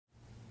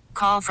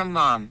Call from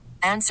mom.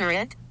 Answer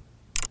it.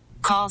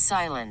 Call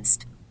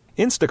silenced.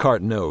 Instacart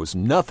knows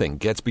nothing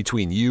gets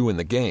between you and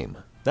the game.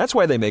 That's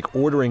why they make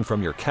ordering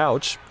from your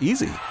couch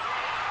easy.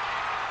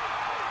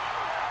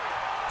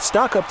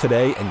 Stock up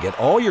today and get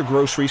all your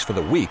groceries for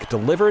the week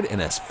delivered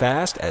in as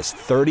fast as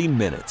 30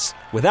 minutes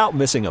without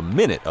missing a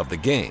minute of the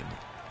game.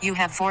 You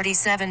have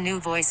 47 new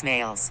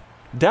voicemails.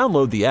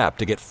 Download the app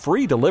to get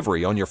free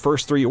delivery on your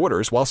first 3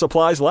 orders while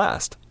supplies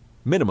last.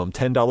 Minimum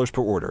 $10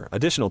 per order.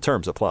 Additional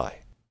terms apply.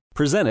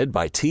 Presented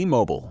by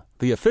T-Mobile,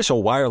 the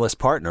official wireless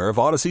partner of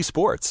Odyssey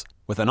Sports.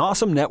 With an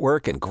awesome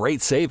network and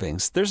great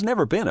savings, there's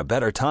never been a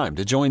better time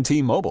to join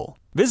T-Mobile.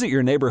 Visit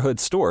your neighborhood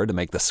store to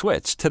make the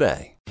switch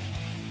today.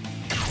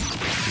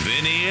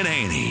 Vinny and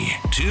Haney,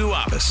 two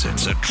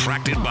opposites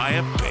attracted by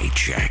a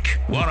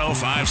paycheck.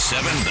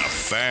 105.7 The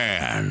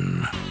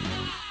Fan.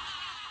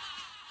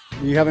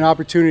 You have an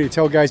opportunity to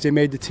tell guys they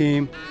made the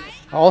team.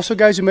 Also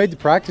guys who made the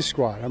practice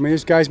squad. I mean,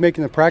 there's guys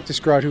making the practice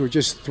squad who were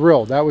just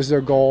thrilled. That was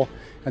their goal,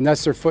 and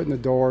that's their foot in the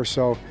door.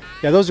 So,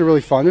 yeah, those are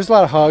really fun. There's a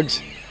lot of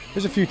hugs.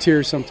 There's a few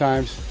tears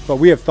sometimes, but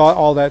we have thought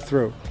all that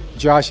through.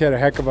 Josh had a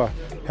heck of a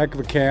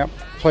camp,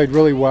 played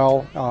really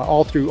well.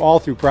 All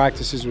through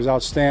practices was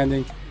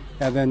outstanding.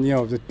 And then,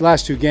 the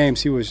last 2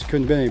 games, couldn't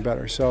have been any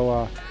better.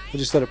 So we'll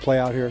just let it play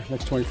out here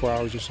next 24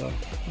 hours or so.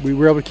 We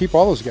were able to keep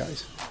all those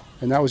guys,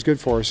 and that was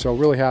good for us. So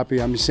really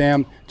happy. I mean,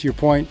 Sam, to your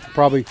point,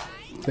 probably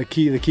the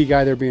key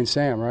guy there being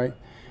Sam, right?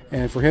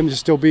 And for him to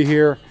still be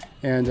here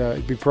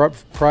and be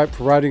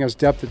providing us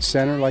depth at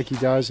center like he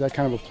does, that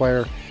kind of a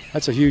player,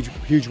 that's a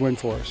huge win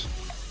for us.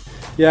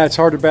 Yeah, it's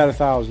hard to bat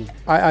 1,000.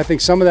 I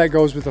think some of that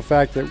goes with the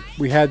fact that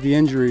we had the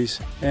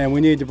injuries and we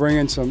needed to bring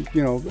in some,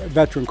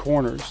 veteran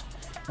corners.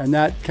 And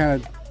that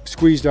kind of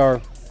squeezed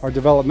our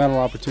developmental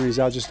opportunities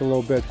out just a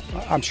little bit.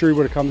 I'm sure he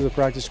would have come to the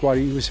practice squad.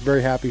 He was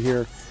very happy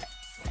here.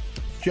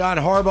 John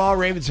Harbaugh,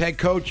 Ravens head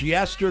coach,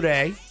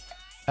 yesterday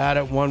out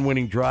at one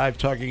winning drive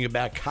talking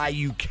about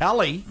Caillou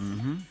Kelly,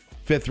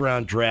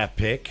 5th-round draft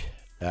pick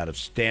out of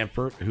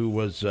Stanford, who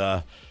was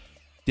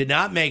did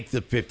not make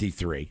the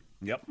 53.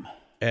 Yep.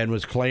 And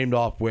was claimed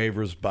off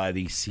waivers by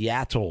the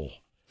Seattle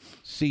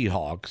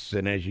Seahawks.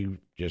 And as you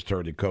just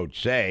heard the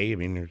coach say, I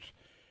mean, there's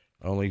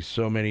only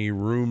so many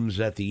rooms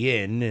at the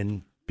inn,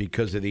 and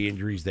because of the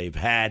injuries they've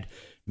had,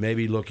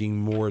 maybe looking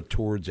more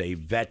towards a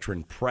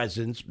veteran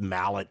presence.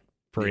 Mallett,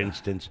 for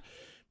instance,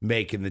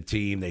 making the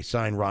team. They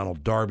signed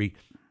Ronald Darby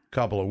a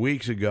couple of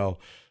weeks ago.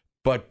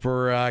 But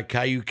for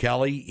Caillou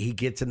Kelly, he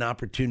gets an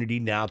opportunity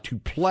now to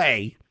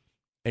play.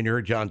 And you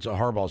heard John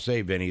Harbaugh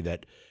say, Vinny,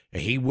 that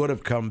he would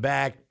have come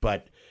back,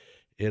 but,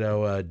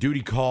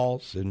 duty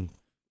calls, and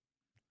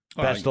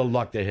best of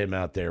luck to him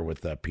out there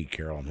with Pete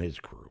Carroll and his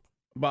crew.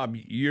 Bob,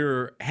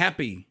 you're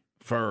happy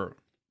for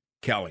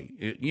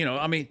Kelly.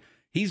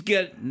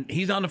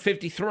 He's on the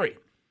 53,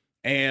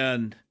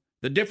 and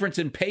the difference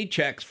in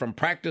paychecks from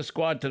practice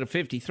squad to the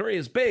 53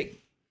 is big.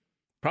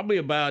 Probably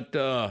about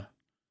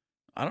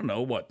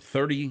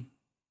 30,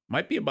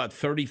 might be about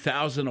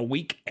 30,000 a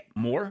week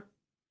more.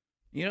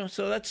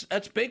 So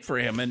that's big for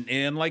him.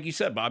 And like you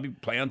said, Bobby,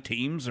 play on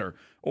teams or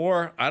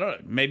I don't know,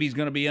 maybe he's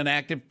going to be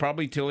inactive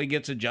probably till he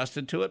gets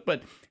adjusted to it.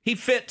 But he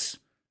fits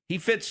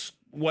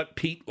what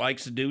Pete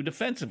likes to do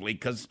defensively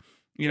because,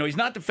 he's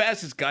not the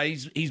fastest guy.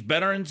 He's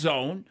better in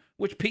zone,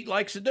 which Pete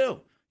likes to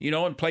do,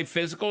 and play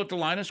physical at the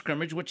line of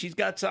scrimmage, which he's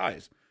got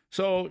size.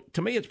 So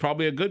to me, it's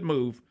probably a good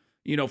move,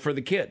 for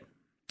the kid.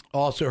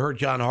 Also heard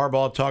John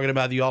Harbaugh talking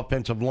about the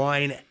offensive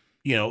line,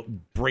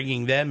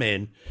 bringing them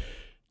in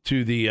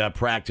to the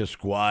practice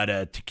squad.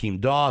 Takeem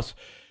Doss,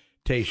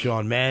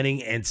 Tayshawn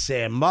Manning, and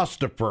Sam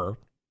Mustipher,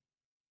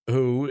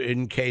 who,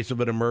 in case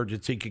of an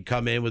emergency, could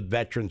come in with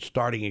veteran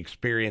starting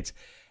experience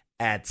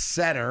at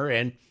center.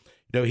 And,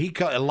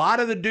 a lot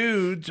of the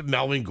dudes,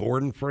 Melvin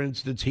Gordon, for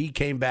instance, he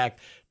came back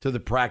to the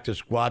practice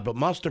squad, but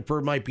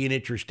Mustipher might be an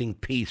interesting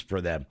piece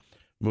for them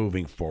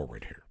moving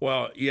forward here.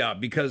 Well, yeah,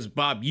 because,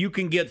 Bob, you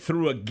can get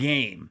through a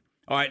game.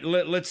 All right,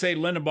 let's say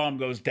Lindenbaum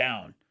goes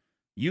down.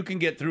 You can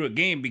get through a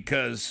game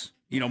because,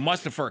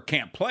 Mustipher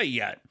can't play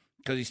yet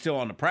because he's still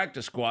on the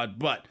practice squad.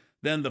 But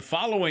then the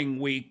following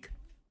week,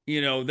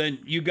 then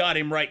you got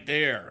him right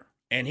there,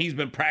 and he's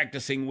been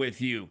practicing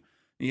with you.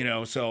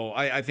 So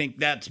I think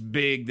that's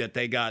big that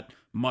they got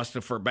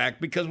Mustipher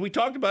back because we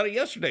talked about it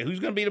yesterday.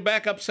 Who's going to be the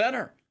backup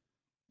center?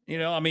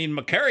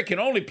 McCary can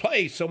only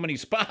play so many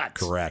spots.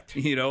 Correct.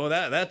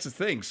 That's the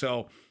thing.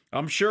 So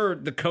I'm sure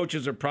the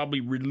coaches are probably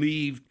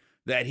relieved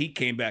that he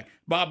came back.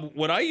 Bob,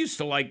 what I used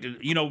to like to,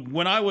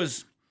 when I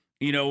was,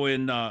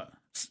 in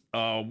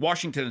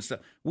Washington and stuff,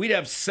 we'd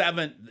have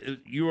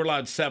 7. You were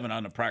allowed 7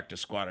 on the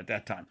practice squad at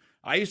that time.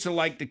 I used to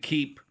like to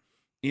keep,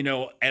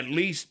 at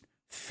least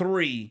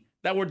 3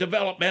 that were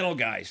developmental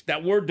guys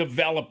that were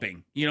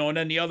developing, and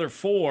then the other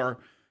 4,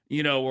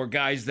 were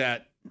guys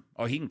that,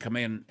 he can come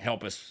in and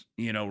help us,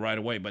 right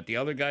away. But the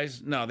other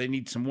guys, no, they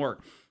need some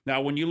work.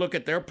 Now, when you look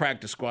at their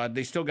practice squad,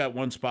 they still got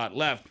 1 spot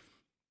left.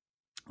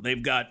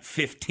 They've got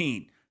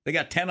 15. They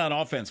got 10 on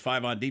offense,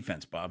 5 on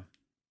defense, Bob.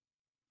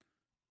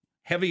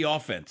 heavy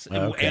offense.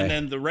 Okay. And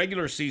then the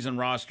regular season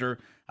roster,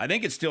 I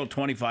think it's still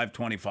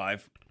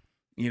 25-25.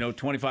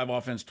 25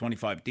 offense,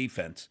 25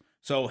 defense.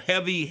 So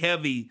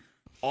heavy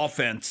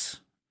offense,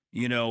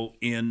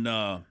 in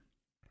the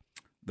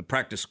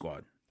practice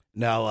squad.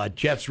 Now,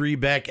 Jeff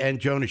Zrebeck and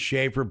Jonas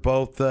Schaefer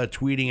both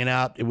tweeting it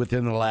out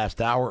within the last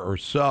hour or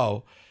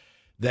so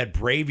that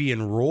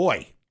Bravian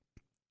Roy,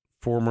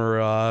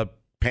 former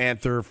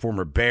Panther,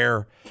 former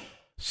Bear,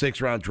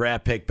 6th-round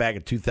draft pick back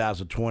in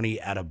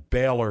 2020 out of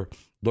Baylor,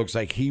 looks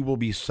like he will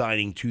be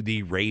signing to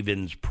the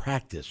Ravens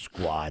practice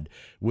squad,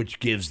 which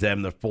gives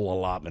them the full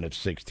allotment of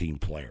 16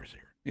 players here.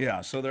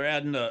 Yeah, so they're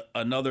adding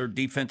another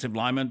defensive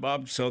lineman,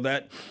 Bob. So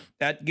that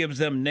gives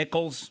them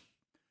Nichols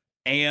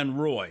and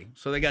Roy.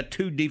 So they got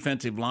 2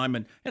 defensive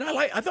linemen. And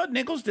I thought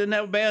Nichols didn't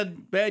have a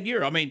bad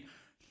year. I mean,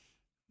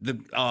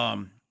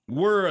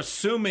 we're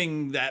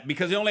assuming that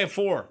because they only have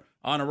 4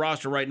 on a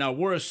roster right now,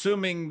 we're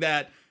assuming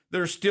that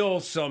there's still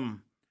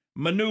some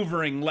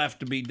maneuvering left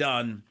to be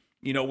done,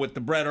 with the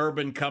Brett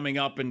Urban coming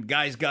up and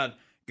guys got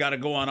to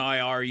go on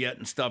IR yet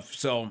and stuff.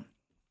 So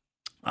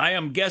I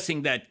am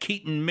guessing that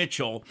Keaton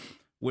Mitchell,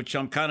 which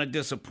I'm kind of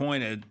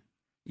disappointed,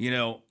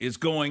 is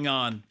going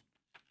on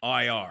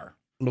IR.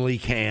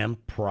 Malik Ham,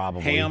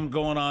 probably. Ham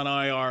going on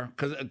IR.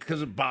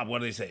 Because Bob,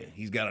 what do they say?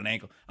 He's got an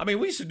ankle. I mean,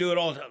 we used to do it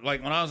all,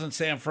 like when I was in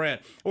San Fran,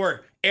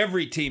 or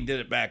every team did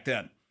it back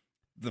then.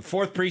 The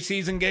 4th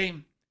preseason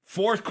game,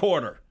 4th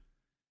quarter,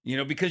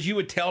 because you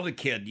would tell the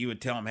kid,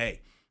 him, hey,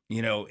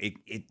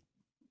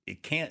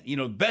 it can't,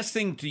 best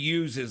thing to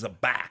use is a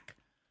back,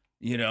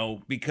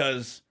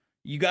 because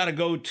you got to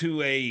go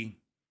to a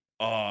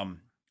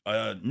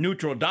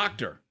neutral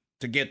doctor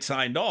to get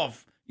signed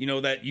off,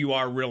 that you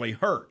are really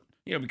hurt,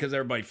 because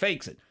everybody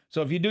fakes it.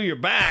 So if you do your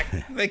back,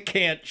 they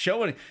can't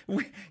show it.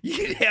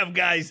 You'd have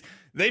guys,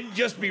 they'd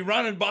just be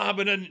running, Bob,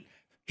 and then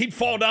he'd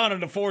fall down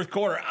in the 4th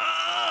quarter.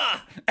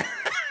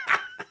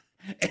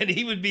 And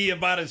he would be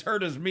about as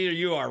hurt as me or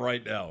you are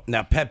right now.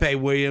 Now, Pepe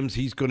Williams,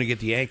 he's going to get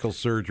the ankle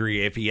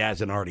surgery if he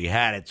hasn't already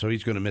had it, so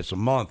he's going to miss a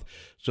month.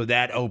 So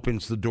that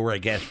opens the door, I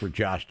guess, for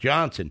Josh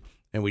Johnson.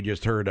 And we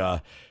just heard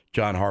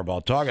John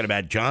Harbaugh talking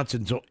about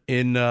Johnson's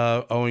in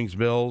Owings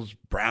Mills.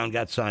 Brown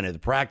got signed to the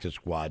practice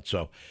squad.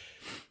 So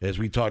as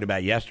we talked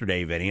about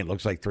yesterday, Vinny, it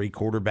looks like 3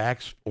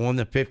 quarterbacks on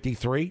the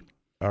 53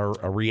 are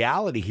a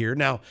reality here.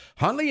 Now,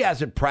 Huntley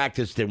hasn't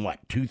practiced in,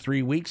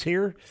 2-3 weeks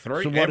here?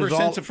 3, so ever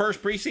since the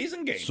first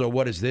preseason game. So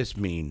what does this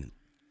mean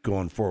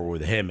going forward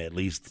with him, at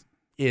least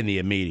in the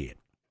immediate?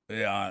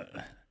 Yeah.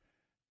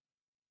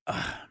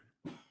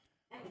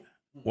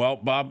 Well,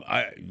 Bob,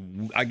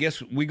 I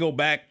guess we go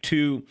back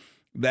to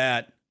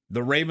that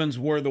the Ravens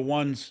were the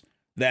ones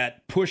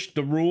that pushed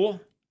the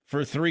rule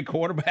for 3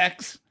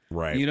 quarterbacks.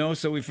 Right.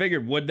 So we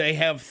figured, would they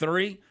have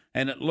 3?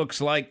 And it looks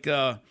like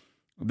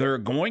they're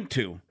going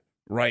to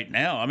right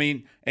now. I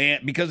mean,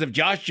 and because of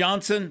Josh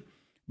Johnson,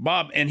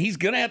 Bob, and he's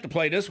going to have to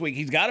play this week.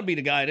 He's got to be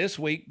the guy this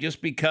week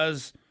just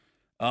because,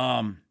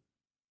 like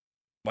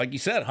you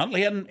said,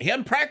 Huntley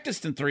hadn't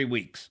practiced in 3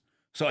 weeks.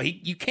 So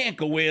you can't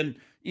go in,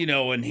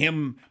 and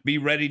him be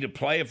ready to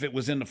play if it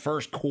was in the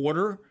first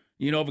quarter,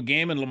 of a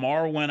game and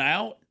Lamar went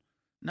out.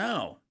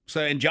 No.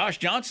 So, and Josh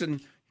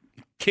Johnson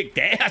kicked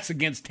ass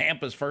against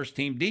Tampa's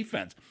first-team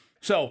defense.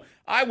 So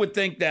I would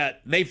think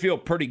that they feel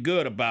pretty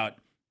good about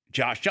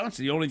Josh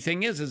Johnson. The only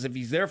thing is if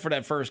he's there for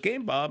that first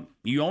game, Bob,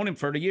 you own him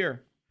for the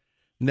year.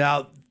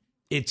 Now,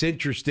 it's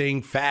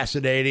interesting,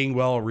 fascinating,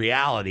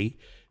 reality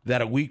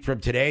that a week from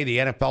today, the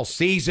NFL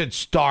season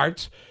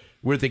starts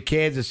with the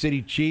Kansas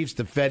City Chiefs,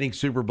 defending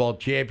Super Bowl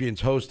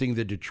champions, hosting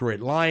the Detroit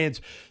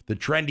Lions. The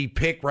trendy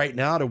pick right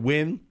now to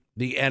win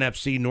the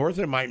NFC North.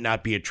 It might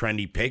not be a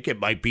trendy pick. It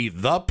might be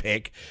the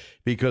pick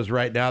because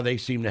right now they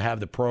seem to have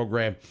the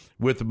program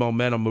with the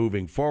momentum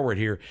moving forward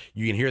here.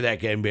 You can hear that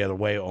game, by the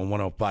way, on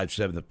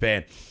 105.7 The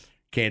Fan.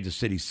 Kansas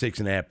City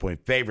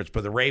 6.5-point favorites,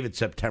 but the Ravens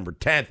September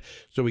 10th.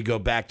 So we go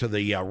back to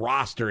the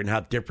roster and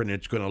how different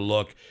it's going to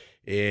look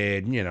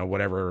in,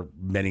 whatever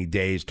many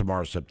days.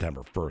 Tomorrow,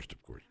 September 1st,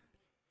 of course.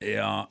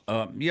 Yeah,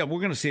 we're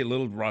going to see a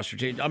little roster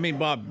change. I mean,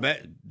 Bob,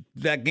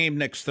 that game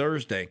next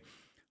Thursday,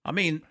 I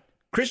mean,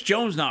 Chris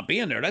Jones not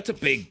being there, that's a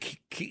big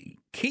key,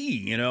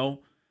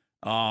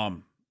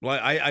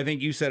 I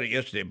think you said it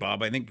yesterday,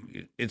 Bob. I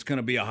think it's going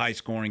to be a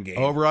high-scoring game.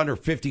 Over under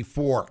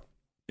 54.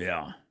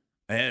 Yeah.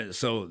 And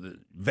so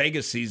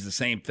Vegas sees the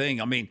same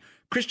thing. I mean,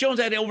 Chris Jones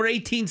had over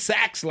 18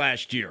 sacks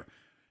last year,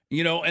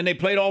 and they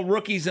played all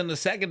rookies in the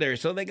secondary.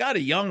 So they got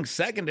a young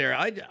secondary.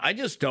 I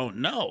just don't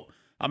know.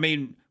 I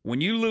mean,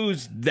 when you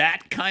lose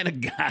that kind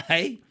of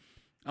guy,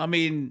 I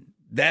mean,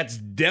 that's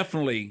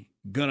definitely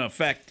going to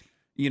affect,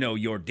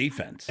 your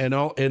defense.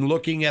 And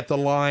looking at the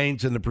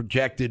lines and the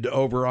projected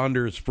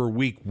over-unders for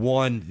week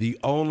 1, the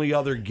only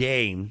other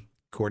game,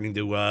 according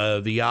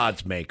to the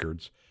odds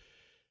makers,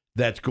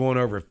 that's going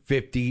over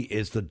 50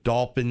 is the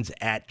Dolphins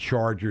at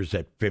Chargers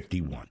at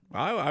 51.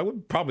 I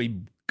would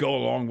probably go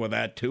along with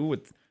that, too,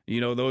 with,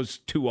 those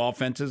 2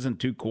 offenses and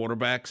 2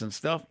 quarterbacks and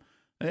stuff.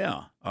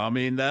 Yeah. I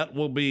mean,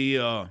 that'll be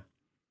a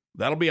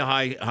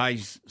high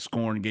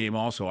scoring game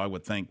also, I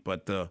would think.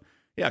 But,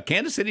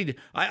 Kansas City.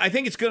 I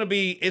think it's gonna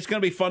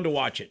be fun to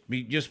watch it,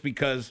 just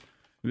because,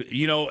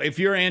 if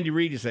you're Andy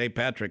Reid, you say, hey,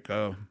 Patrick,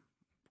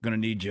 gonna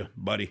need you,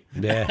 buddy.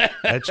 Yeah,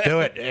 let's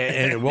do it,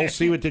 and we'll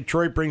see what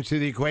Detroit brings to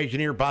the equation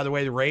here. By the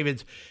way, the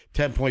Ravens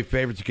 10-point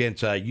favorites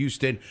against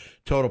Houston.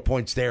 Total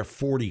points there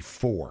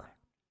 44.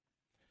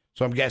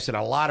 So I'm guessing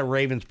a lot of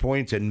Ravens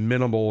points and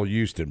minimal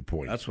Houston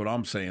points. That's what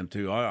I'm saying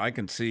too. I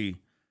can see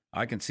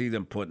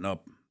them putting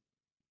up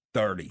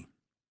 30.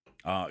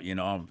 Like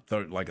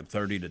a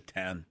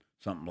 30-10,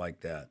 something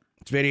like that.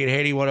 It's Vinny and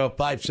Haney,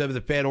 105.7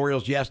 The Fan.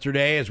 Orioles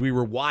yesterday, as we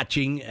were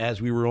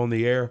on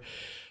the air.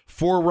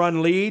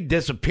 4-run lead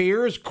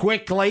disappears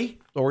quickly.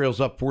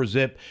 Orioles up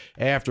 4-zip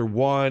after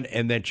one,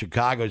 and then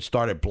Chicago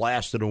started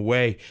blasting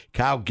away.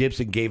 Kyle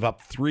Gibson gave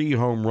up 3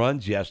 home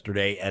runs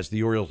yesterday as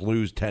the Orioles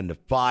lose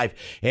 10-5.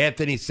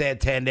 Anthony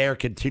Santander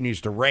continues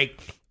to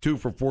rake. 2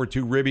 for 4,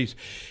 2 ribbies.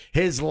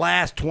 His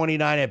last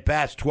 29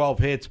 at-bats, 12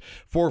 hits,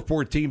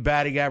 414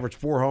 batting average,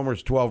 4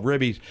 homers, 12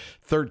 ribbies,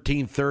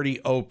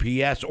 1330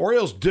 OPS.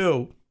 Orioles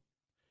do,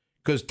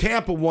 because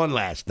Tampa won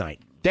last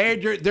night.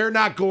 They're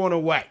not going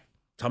away.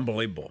 It's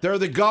unbelievable. They're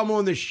the gum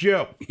on the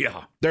shoe.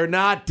 Yeah. They're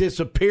not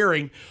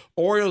disappearing.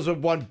 Orioles have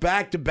won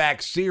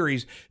back-to-back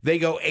series. They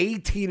go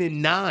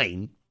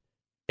 18-9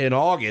 in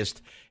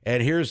August,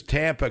 and here's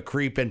Tampa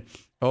creeping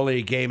only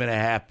a game and a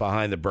half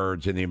behind the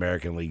Birds in the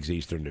American League's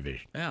Eastern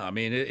Division. Yeah, I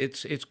mean,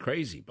 it's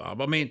crazy,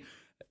 Bob. I mean,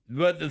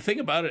 but the thing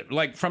about it,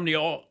 like from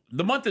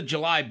the month of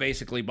July,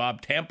 basically,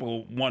 Bob, Tampa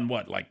won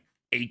what, like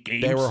 8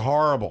 games? They were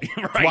horrible.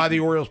 Right. That's why the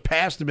Orioles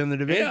passed them in the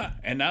division. Yeah,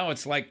 and now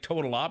it's like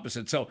total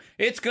opposite. So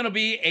it's going to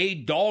be a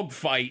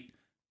dogfight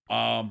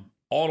all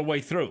the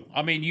way through.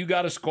 I mean, you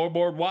got a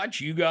scoreboard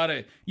watch. You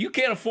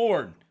can't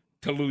afford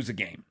to lose a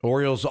game.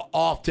 Orioles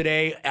off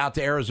today, out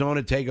to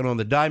Arizona, taking on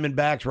the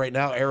Diamondbacks. Right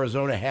now,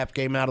 Arizona half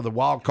game out of the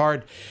wild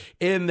card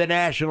in the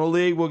National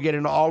League. We'll get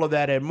into all of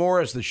that and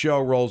more as the show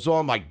rolls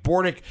on. Mike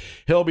Bornick,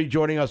 he'll be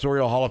joining us,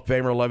 Oriole Hall of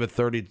Famer,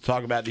 11:30, to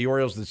talk about the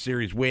Orioles, the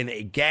series win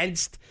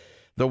against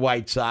the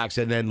White Sox,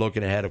 and then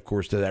looking ahead, of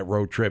course, to that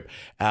road trip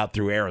out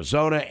through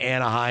Arizona,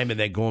 Anaheim, and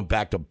then going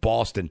back to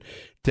Boston,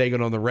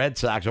 taking on the Red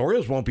Sox.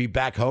 Orioles won't be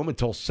back home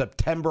until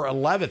September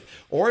 11th.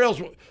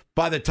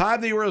 By the time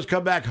the Orioles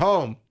come back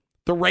home,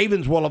 the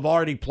Ravens will have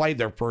already played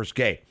their first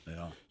game.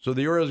 Yeah. So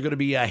the Orioles are going to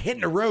be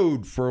hitting the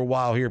road for a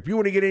while here. If you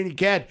want to get in, you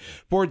can.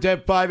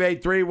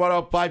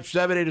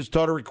 410-583-1057. It is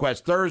Total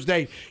Request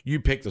Thursday. You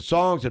pick the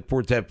songs at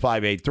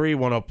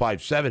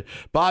 410-583-1057.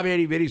 Bob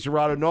Haney, Vinny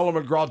Serrato, Nolan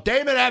McGraw,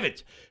 Damon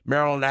Evans,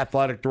 Maryland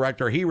Athletic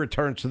Director. He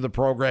returns to the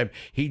program.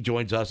 He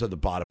joins us at the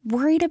bottom.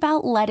 Worried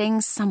about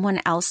letting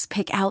someone else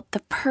pick out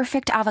the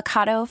perfect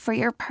avocado for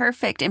your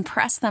perfect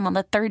impress them on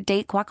the third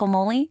date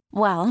guacamole?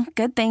 Well,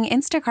 good thing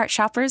Instacart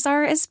shoppers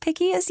are as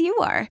picky as you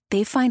are.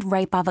 They find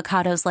ripe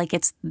avocados like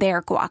it's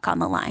their guac on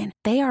the line.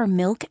 They are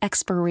milk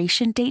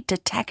expiration date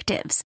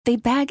detectives. They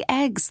bag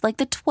eggs like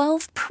the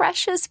 12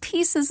 precious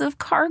pieces of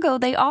cargo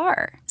they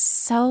are.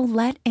 So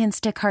let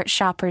Instacart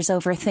shoppers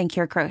overthink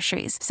your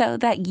groceries so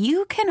that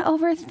you can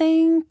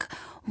overthink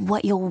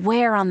what you'll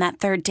wear on that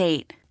third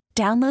date.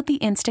 Download the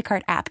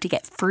Instacart app to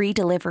get free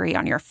delivery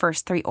on your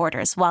first 3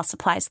 orders while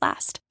supplies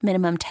last.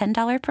 Minimum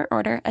 $10 per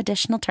order.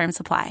 Additional terms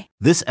apply.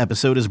 This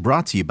episode is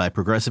brought to you by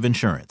Progressive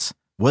Insurance.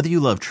 Whether you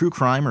love true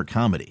crime or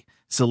comedy,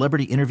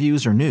 celebrity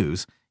interviews or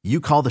news, you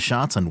call the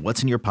shots on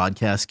what's in your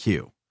podcast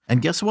queue.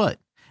 And guess what?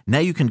 Now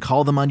you can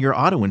call them on your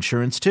auto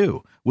insurance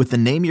too with the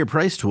Name Your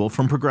Price tool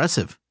from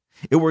Progressive.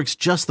 It works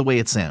just the way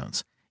it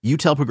sounds. You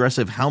tell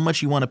Progressive how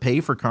much you want to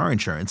pay for car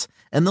insurance,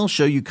 and they'll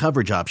show you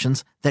coverage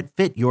options that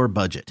fit your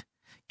budget.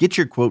 Get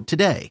your quote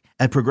today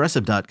at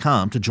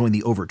Progressive.com to join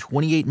the over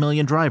 28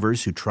 million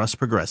drivers who trust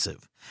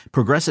Progressive.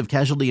 Progressive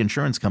Casualty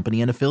Insurance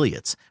Company and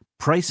Affiliates.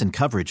 Price and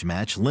coverage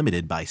match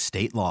limited by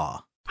state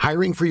law.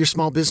 Hiring for your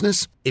small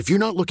business? If you're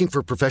not looking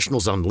for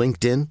professionals on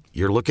LinkedIn,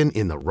 you're looking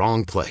in the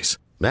wrong place.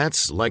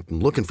 That's like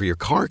looking for your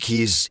car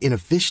keys in a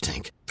fish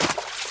tank.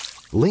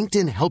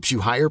 LinkedIn helps you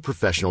hire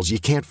professionals you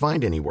can't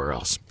find anywhere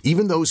else,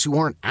 even those who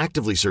aren't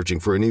actively searching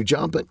for a new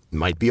job but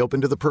might be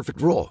open to the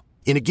perfect role.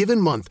 In a given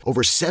month,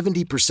 over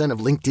 70% of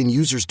LinkedIn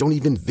users don't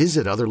even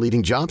visit other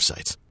leading job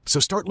sites. So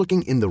start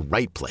looking in the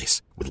right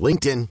place. With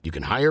LinkedIn, you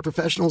can hire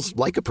professionals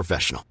like a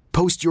professional.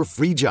 Post your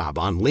free job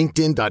on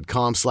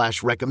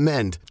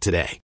linkedin.com/recommend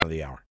today. Of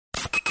the hour.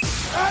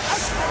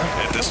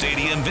 At the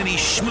stadium, Vinny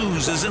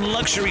schmoozes in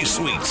luxury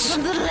suites.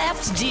 From the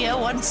left, dear,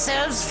 one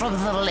serves from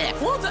the left.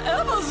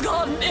 Whatever's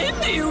gotten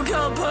into you,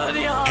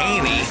 Capernaum?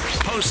 Haney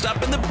post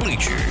up in the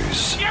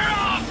bleachers. You're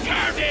all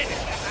turned.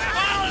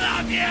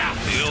 Yeah.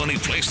 The only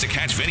place to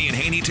catch Vinny and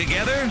Haney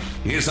together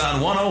is on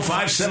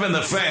 105.7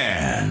 The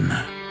Fan.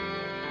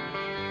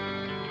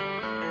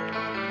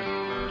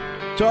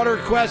 Total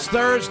Request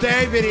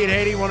Thursday, Vinny and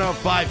Haney,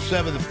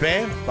 105.7 The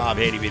Fan. Bob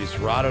Haney, Vinny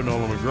Serrato,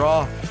 Nolan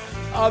McGraw.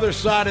 Other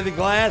side of the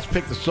glass,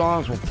 pick the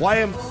songs, we'll play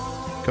them.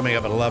 Coming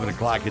up at 11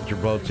 o'clock, get your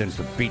votes in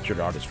for Featured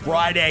Artist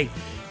Friday.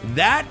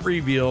 That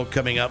reveal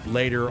coming up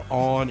later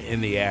on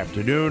in the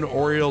afternoon.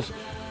 Orioles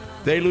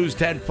They lose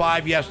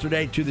 10-5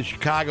 yesterday to the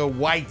Chicago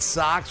White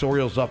Sox.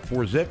 Orioles up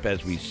 4-zip,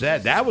 as we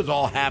said. That was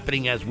all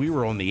happening as we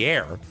were on the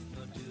air.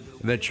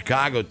 And then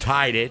Chicago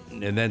tied it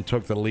and then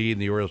took the lead,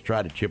 and the Orioles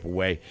tried to chip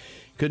away.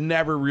 Could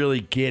never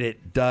really get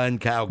it done.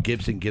 Kyle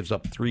Gibson gives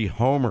up 3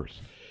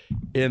 homers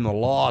in the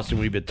loss,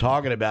 and we've been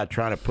talking about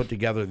trying to put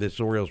together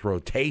this Orioles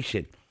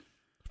rotation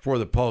for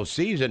the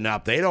postseason. Now,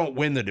 if they don't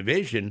win the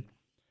division,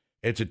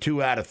 it's a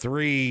 2 out of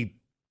 3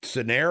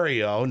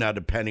 scenario. Now,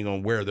 depending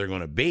on where they're going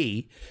to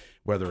be,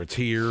 whether it's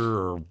here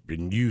or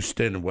in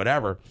Houston or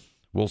whatever,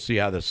 we'll see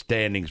how the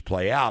standings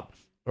play out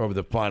over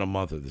the final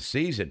month of the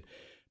season.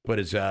 But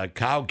as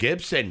Kyle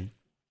Gibson,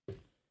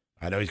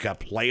 I know he's got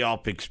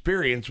playoff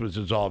experience, which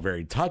is all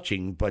very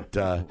touching, but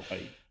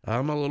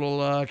I'm a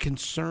little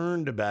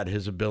concerned about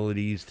his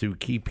abilities to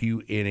keep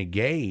you in a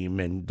game.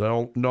 And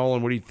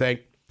Nolan, what do you think?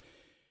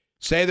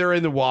 Say they're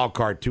in the wild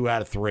card, 2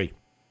 out of 3.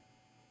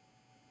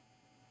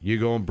 You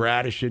going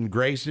Bradish and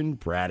Grayson,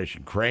 Bradish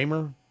and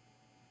Kramer?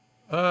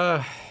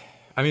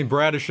 I mean,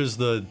 Bradish is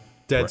the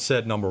dead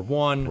set number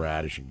 1.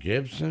 Bradish and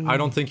Gibson. I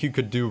don't think you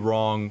could do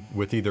wrong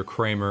with either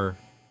Kramer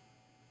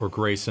or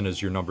Grayson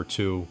as your number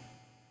 2,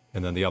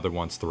 and then the other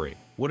one's 3.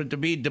 Would it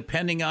be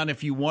depending on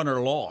if you won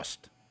or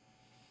lost?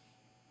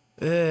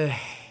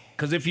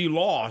 Because if you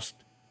lost,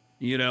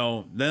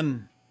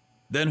 then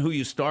who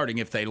you starting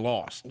if they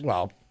lost?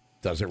 Well,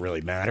 does it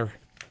really matter?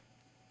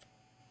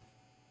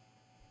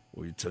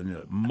 Well, it's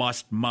a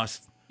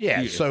must.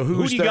 Yeah, so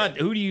who do you got?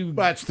 Who do you?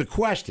 That's the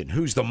question.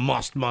 Who's the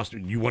must?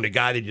 You want a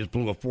guy that just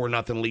blew a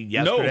 4-0 lead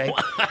yesterday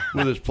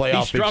with his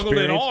playoff He struggled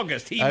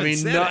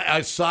experience? in August.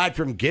 Aside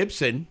from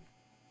Gibson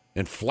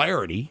and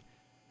Flaherty,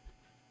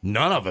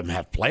 none of them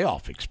have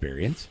playoff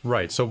experience.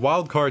 Right. So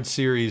wild card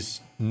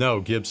series,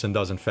 no, Gibson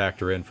doesn't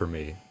factor in for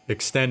me.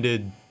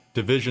 Extended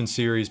division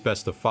series,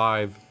 best of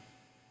 5.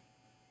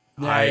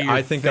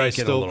 I think I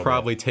still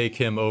probably take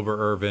him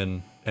over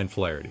Irvin and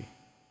Flaherty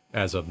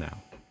as of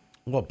now.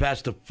 Well,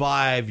 best of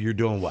 5, you're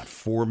doing what,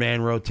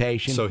 4-man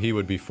rotation? So he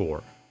would be 4.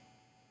 All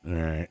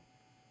right.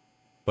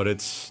 But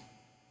it's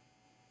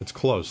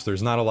close.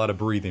 There's not a lot of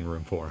breathing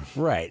room for him.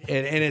 Right.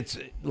 And it's,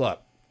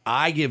 look,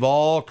 I give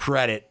all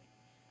credit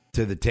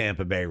to the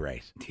Tampa Bay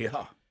Rays.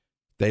 Yeah.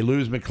 They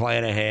lose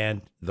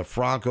McClanahan, the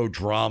Franco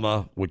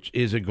drama, which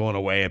isn't going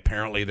away.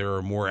 Apparently there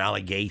are more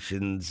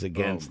allegations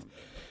against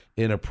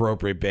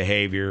inappropriate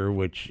behavior,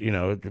 which,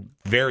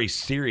 very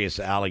serious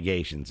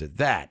allegations at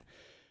that.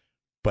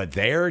 But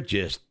they're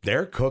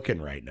cooking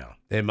right now.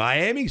 And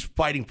Miami's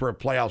fighting for a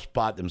playoff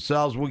spot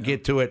themselves. We'll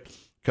get to it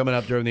coming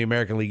up during the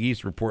American League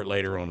East report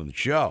later on in the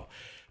show.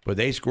 But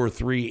they score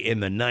 3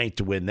 in the 9th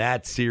to win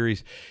that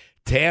series.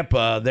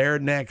 Tampa, they're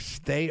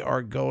next. They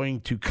are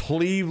going to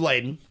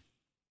Cleveland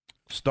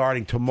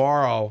starting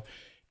tomorrow.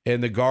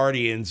 And the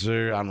Guardians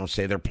are, I don't want to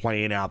say they're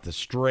playing out the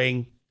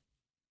string.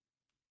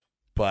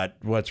 But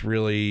what's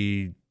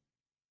really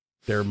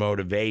their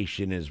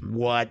motivation is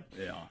what?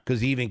 Yeah.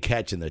 Because even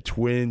catching the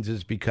Twins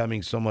is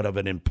becoming somewhat of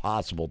an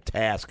impossible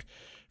task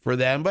for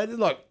them. But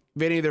look,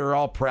 Vinny, they're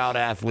all proud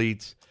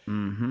athletes.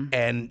 Mm-hmm.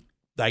 And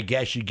I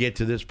guess you get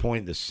to this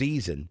point in the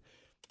season.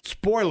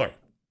 Spoiler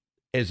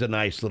is a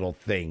nice little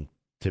thing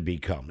to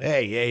become.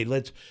 Hey,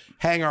 let's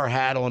hang our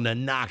hat on to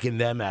knocking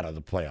them out of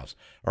the playoffs.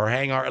 Or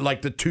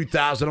like the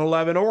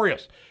 2011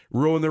 Orioles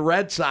ruined the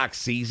Red Sox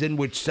season,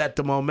 which set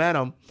the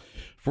momentum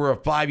for a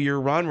 5-year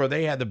run where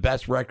they had the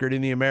best record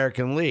in the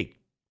American League.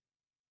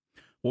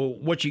 Well,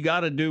 what you got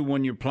to do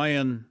when you're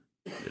playing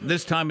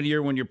this time of the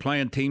year, when you're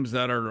playing teams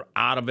that are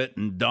out of it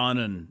and done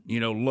and,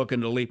 looking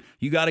to leave,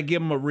 you got to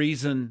give them a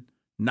reason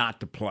not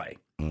to play.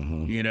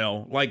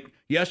 Mm-hmm. Like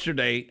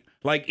yesterday,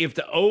 like if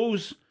the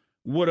O's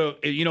would have,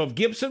 if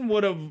Gibson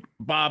would have,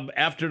 Bob,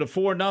 after the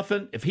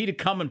 4-0, if he'd have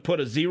come and put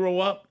a 0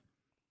 up,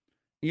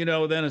 then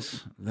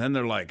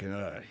they're like,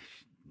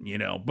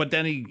 but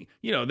then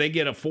they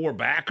get a 4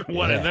 back or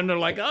what, and then they're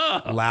like,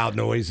 loud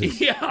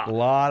noises. Yeah. A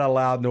lot of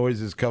loud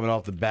noises coming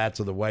off the bats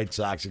of the White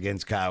Sox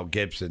against Kyle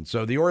Gibson.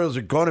 So the Orioles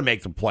are going to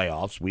make the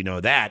playoffs. We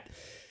know that.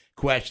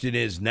 Question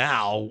is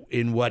now,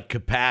 in what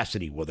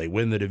capacity? Will they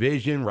win the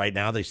division? Right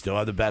now, they still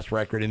have the best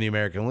record in the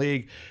American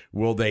League.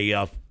 Will they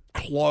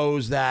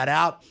close that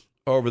out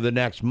over the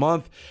next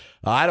month?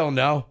 I don't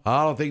know.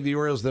 I don't think the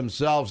Orioles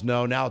themselves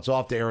know. Now it's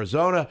off to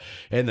Arizona,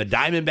 and the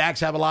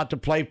Diamondbacks have a lot to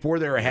play for.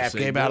 They're a half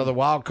game out of the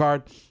wild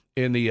card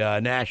in the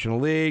National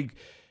League.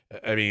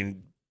 I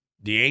mean,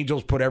 the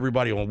Angels put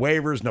everybody on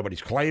waivers.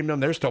 Nobody's claimed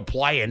them. They're still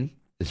playing.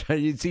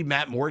 You see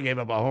Matt Moore gave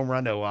up a home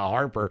run to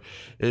Harper,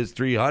 his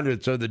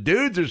 300. So the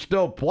dudes are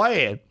still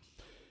playing,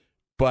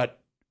 but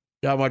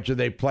how much are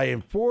they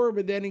playing for?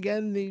 But then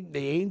again, the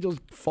Angels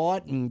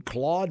fought and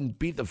clawed and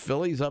beat the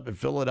Phillies up in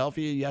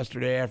Philadelphia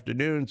yesterday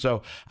afternoon.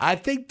 So I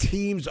think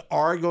teams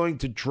are going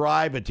to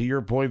try. But to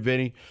your point,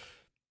 Vinny,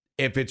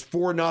 if it's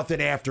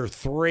 4-0 after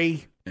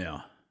 3,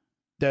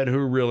 then who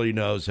really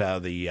knows how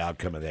the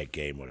outcome of that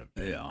game would have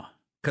been? Yeah,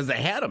 because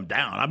they had them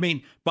down. I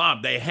mean,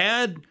 Bob, they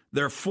had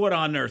their foot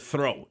on their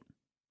throat,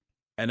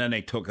 and then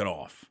they took it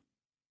off.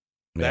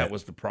 That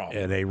was the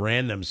problem. And they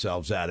ran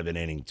themselves out of an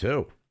inning,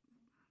 too.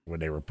 when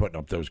they were putting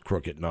up those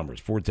crooked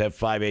numbers.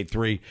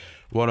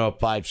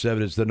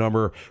 410-583-1057 is the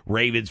number.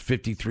 Ravens'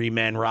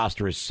 53-man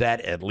roster is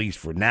set, at least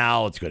for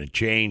now. It's going to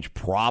change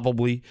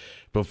probably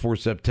before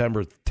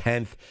September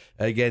 10th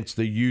against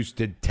the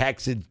Houston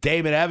Texans.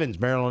 Damon Evans,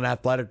 Maryland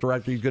Athletic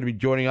Director, he's going to be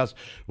joining us.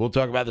 We'll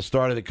talk about the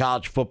start of the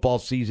college football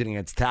season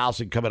against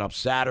Towson coming up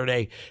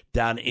Saturday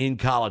down in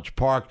College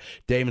Park.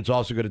 Damon's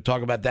also going to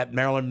talk about that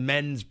Maryland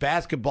men's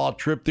basketball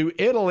trip through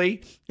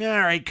Italy. All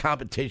right,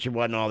 competition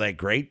wasn't all that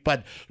great,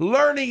 but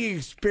learning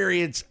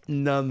experience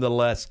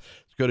nonetheless.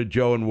 Let's go to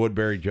Joe in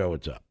Woodbury. Joe,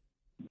 what's up?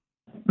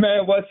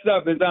 Man, what's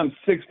up is I'm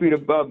 6 feet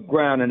above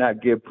ground and I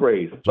give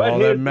praise. That's all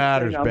that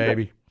matters,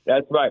 baby.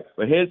 That's right.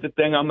 But here's the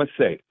thing I'm going to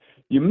say.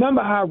 You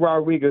remember how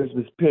Rodriguez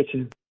was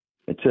pitching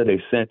until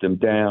they sent him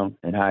down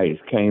and how he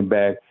came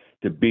back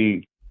to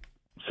be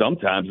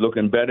sometimes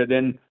looking better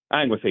than,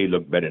 I ain't going to say he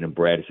looked better than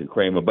Bradish and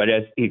Kramer, but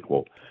that's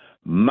equal.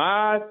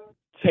 My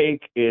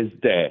take is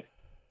that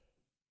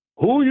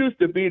who used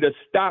to be the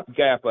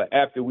stopgapper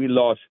after we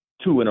lost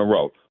 2 in a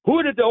row?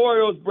 Who did the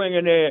Orioles bring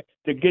in there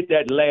to get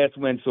that last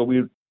win so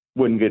we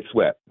wouldn't get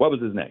swept? What was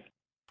his name?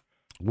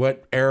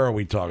 What era are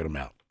we talking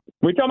about?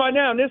 We're talking about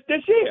now, this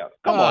year.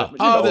 Come on.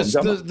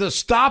 The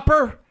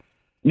stopper?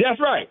 That's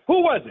right.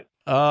 Who was it?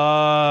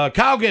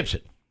 Kyle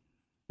Gibson.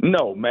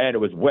 No, man, it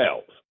was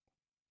Wells.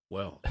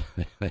 Well,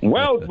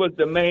 Wells was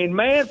the main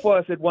man for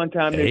us at one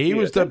time this year. He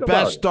was the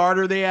best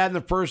starter they had in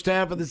the first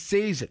half of the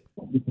season.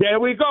 There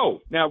we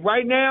go. Now,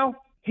 right now,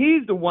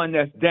 he's the one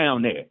that's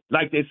down there,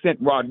 like they sent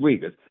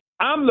Rodriguez.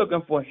 I'm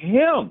looking for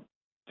him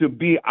to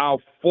be our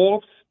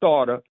 4th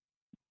starter,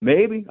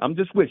 maybe, I'm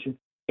just wishing,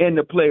 in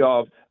the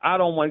playoffs. I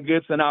don't want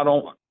Gibson. I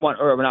don't want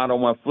Irvin. I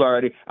don't want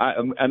Flaherty.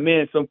 Me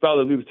and some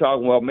fellas, we were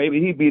talking, well, maybe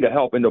he'd be the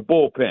help in the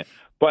bullpen.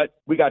 But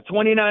we got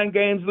 29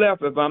 games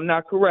left, if I'm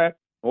not correct,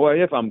 or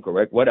if I'm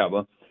correct,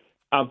 whatever.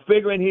 I'm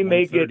figuring he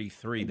may get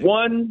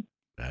one.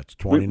 That's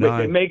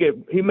 29.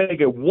 He may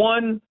get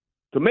 1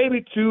 to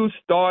maybe 2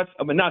 starts.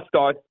 I mean, not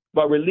starts,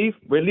 but relief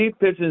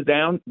pitches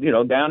down,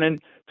 down in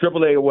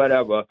AAA or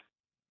whatever.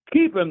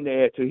 Keep him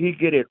there till he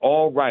get it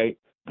all right.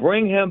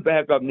 Bring him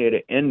back up near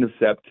the end of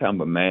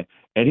September, man,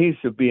 and he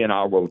should be in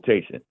our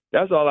rotation.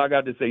 That's all I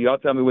got to say. Y'all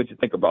tell me what you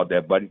think about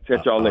that, buddy.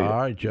 Catch y'all later.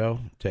 All right, Joe.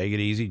 Take it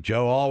easy.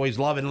 Joe always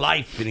loving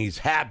life, and he's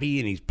happy,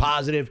 and he's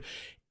positive.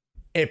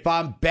 If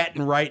I'm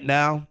betting right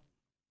now,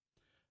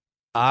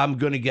 I'm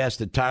going to guess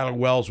that Tyler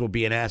Wells will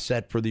be an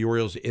asset for the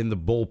Orioles in the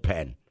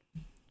bullpen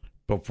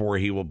before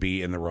he will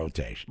be in the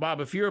rotation.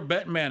 Bob, if you're a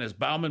betting man, is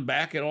Bauman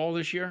back at all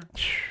this year?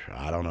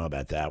 I don't know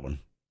about that one.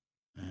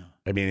 Yeah.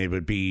 I mean, it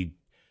would be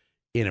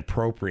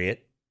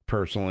inappropriate,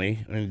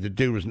 personally. I mean, the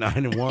dude was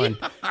 9-1.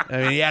 I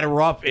mean, he had a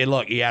rough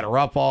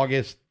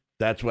August.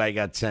 That's why he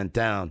got sent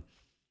down.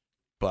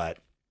 But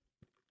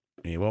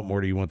I mean, what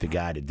more do you want the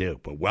guy to do?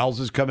 But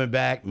Wells is coming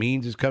back.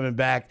 Means is coming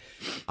back.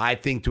 I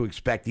think to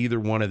expect either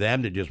one of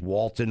them to just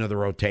waltz into the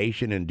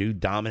rotation and do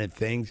dominant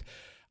things.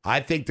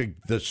 I think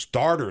the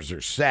starters are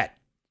set.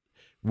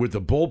 With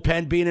the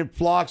bullpen being in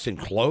flux and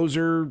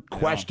closer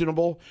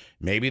questionable,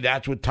 maybe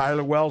that's what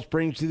Tyler Wells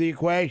brings to the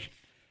equation.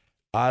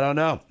 I don't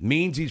know.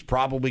 Means he's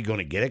probably going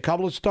to get a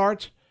couple of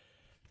starts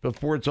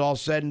before it's all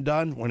said and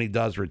done when he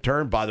does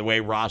return. By the way,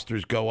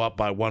 rosters go up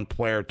by 1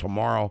 player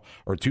tomorrow,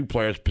 or 2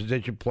 players,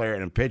 position player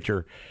and a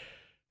pitcher.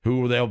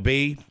 Who they'll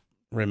be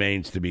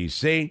remains to be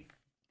seen,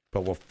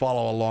 but we'll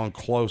follow along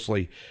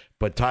closely.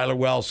 But Tyler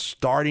Wells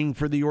starting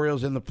for the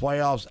Orioles in the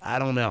playoffs, I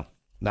don't know.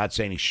 Not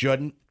saying he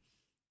shouldn't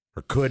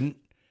or couldn't,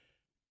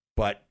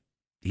 but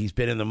he's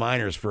been in the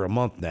minors for a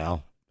month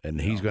now, and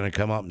he's going to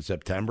come up in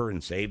September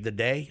and save the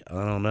day?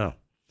 I don't know.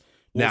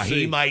 Now,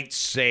 he might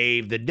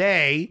save the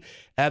day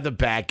at the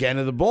back end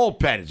of the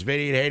bullpen. It's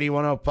Vinny at Haiti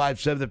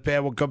 105.7 The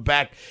Fan. We'll come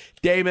back.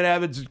 Damon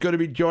Evans is going to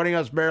be joining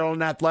us,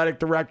 Maryland Athletic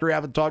Director. We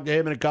haven't talked to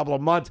him in a couple of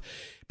months.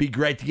 Be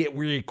great to get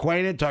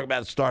reacquainted, talk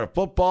about the start of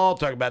football,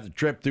 talk about the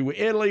trip through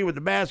Italy with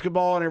the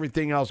basketball and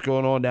everything else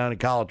going on down in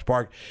College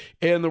Park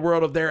in the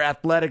world of their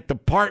athletic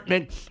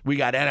department. We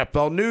got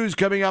NFL news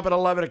coming up at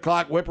 11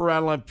 o'clock. Whip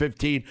around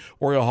 11:15.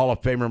 Oriole Hall of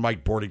Famer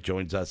Mike Bordick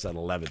joins us at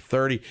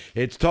 11:30.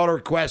 It's Total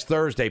Request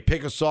Thursday.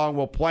 Pick a song.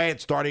 We'll play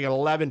it starting at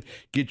 11.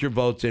 Get your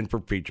votes in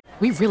for feature.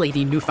 We really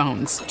need new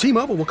phones.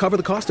 T-Mobile will cover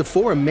the cost of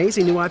 4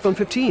 amazing new iPhone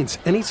 15s,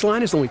 and each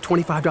line is only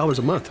 $25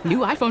 a month. New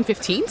iPhone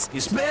 15s?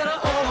 It's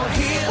better over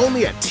here.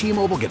 Only at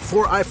T-Mobile, get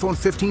 4 iPhone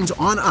 15s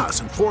on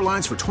us and 4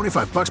 lines for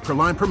 $25 per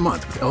line per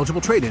month with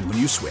eligible trade-in when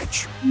you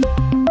switch.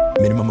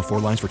 Minimum of 4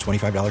 lines for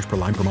 $25 per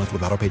line per month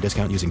with autopay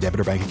discount using debit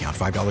or bank account.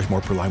 $5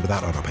 more per line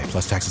without autopay,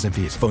 plus taxes and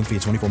fees. Phone fee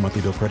at 24 monthly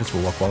bill credits for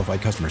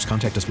well-qualified customers.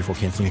 Contact us before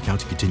canceling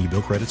account to continue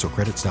bill credits or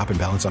credit stop and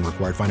balance on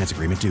required finance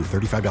agreement due.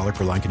 $35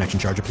 per line connection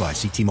charge applies.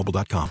 See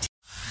T-Mobile.com.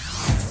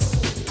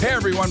 Hey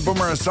everyone,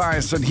 Boomer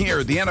Esiason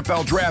here. The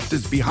NFL draft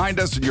is behind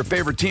us and your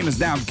favorite team is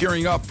now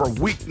gearing up for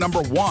week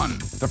number 1.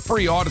 The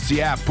free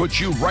Odyssey app puts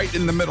you right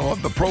in the middle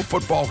of the pro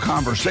football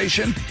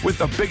conversation with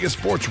the biggest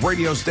sports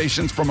radio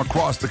stations from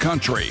across the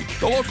country.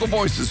 The local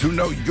voices who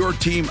know your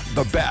team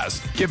the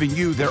best, giving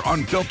you their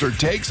unfiltered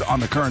takes on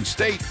the current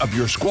state of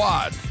your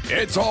squad.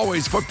 It's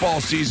always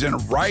football season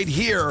right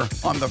here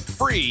on the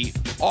free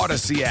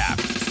Odyssey app.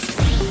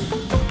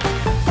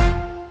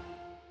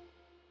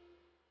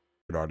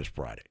 Artist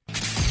Friday.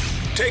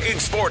 Taking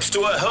sports to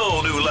a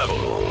whole new level.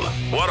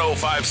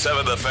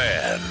 105.7 The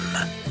Fan.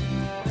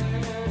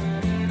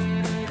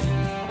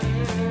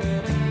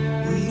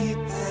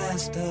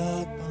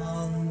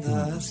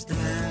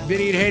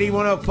 Vinny and Haiti,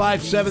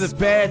 105.7 The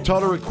Fan.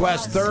 Total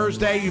Request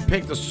Thursday. You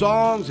pick the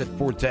songs at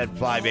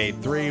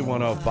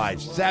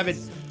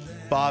 410-583-1057.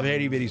 Bob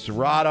Haiti, Vinny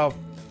Serrato.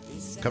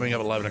 Coming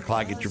up at 11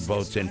 o'clock, get your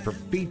votes in for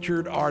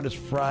Featured Artist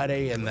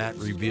Friday, and that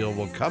reveal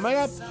will come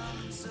up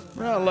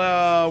around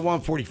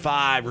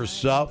 1:45 or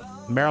so.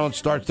 Maryland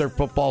starts their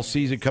football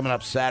season coming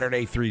up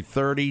Saturday,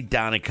 3:30,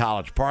 down at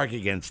College Park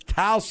against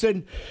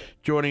Towson.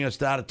 Joining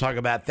us now to talk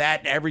about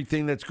that and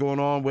everything that's going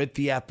on with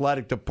the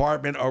athletic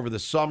department over the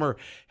summer,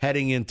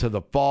 heading into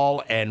the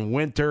fall and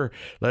winter.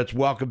 Let's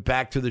welcome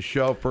back to the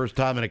show, first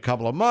time in a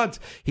couple of months.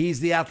 He's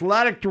the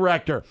athletic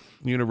director,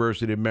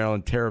 University of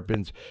Maryland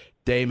Terrapins,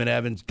 Damon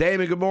Evans.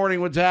 Damon, good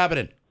morning. What's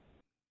happening?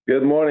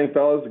 Good morning,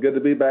 fellas. Good to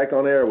be back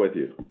on air with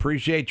you.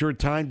 Appreciate your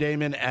time,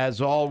 Damon, as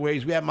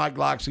always. We had Mike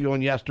Loxley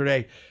on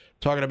yesterday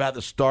talking about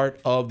the start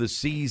of the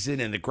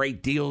season and the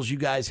great deals you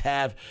guys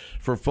have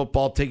for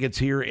football tickets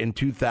here in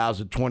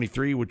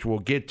 2023, which we'll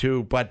get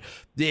to. But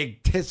the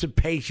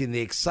anticipation,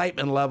 the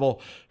excitement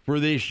level for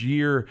this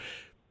year,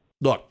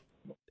 look,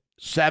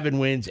 7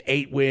 wins,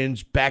 8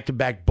 wins,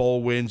 back-to-back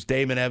bowl wins.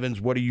 Damon Evans,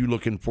 what are you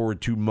looking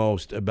forward to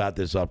most about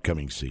this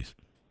upcoming season?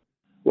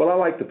 Well, I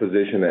like the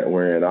position that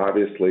we're in.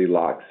 Obviously,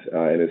 Locke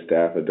and his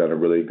staff have done a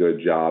really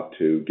good job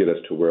to get us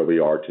to where we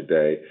are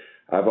today.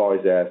 I've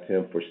always asked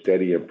him for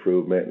steady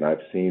improvement, and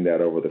I've seen that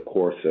over the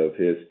course of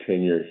his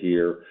tenure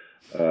here.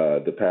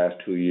 The past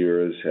 2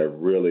 years have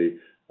really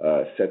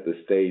set the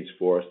stage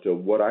for us to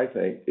what I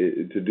think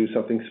is to do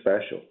something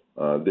special.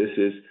 This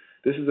is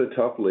a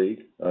tough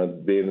league,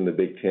 being in the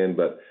Big Ten,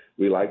 but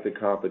we like the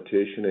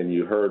competition, and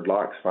you heard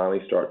Locke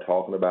finally start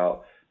talking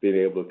about being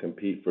able to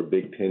compete for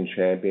Big Ten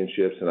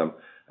championships, and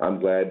I'm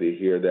glad to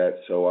hear that.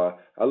 So I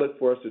look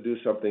for us to do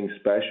something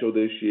special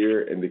this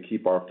year and to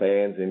keep our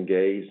fans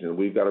engaged. And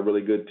we've got a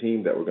really good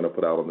team that we're going to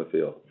put out on the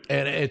field.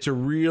 And it's a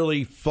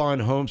really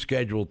fun home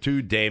schedule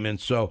too, Damon.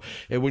 So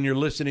when you're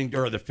listening,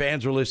 or the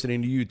fans are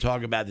listening to you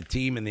talk about the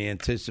team and the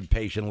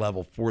anticipation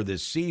level for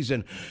this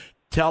season,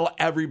 tell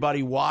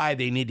everybody why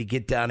they need to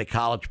get down to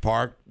College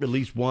Park at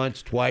least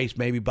once, twice,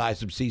 maybe buy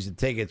some season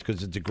tickets,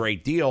 because it's a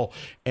great deal.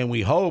 And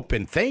we hope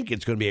and think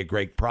it's going to be a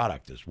great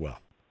product as well.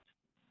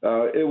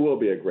 It will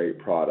be a great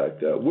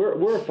product.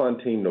 We're a fun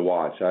team to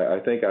watch. I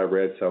think I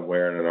read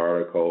somewhere in an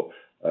article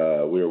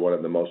we are one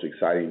of the most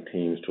exciting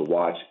teams to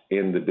watch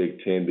in the Big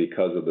Ten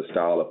because of the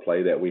style of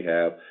play that we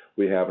have.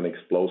 We have an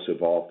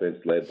explosive offense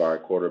led by our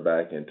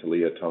quarterback in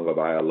Talia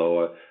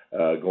Tagovailoa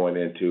going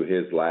into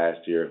his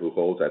last year, who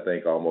holds, I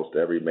think, almost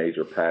every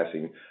major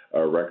passing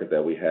record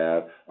that we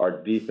have. Our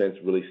defense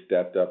really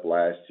stepped up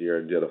last year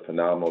and did a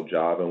phenomenal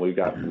job, and we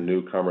got some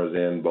newcomers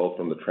in, both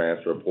from the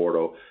transfer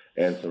portal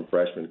and some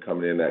freshmen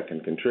coming in that can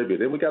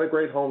contribute. And we got a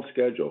great home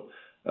schedule.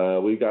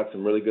 We've got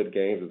some really good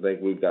games. I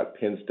think we've got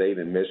Penn State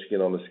and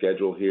Michigan on the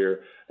schedule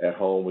here at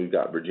home. We've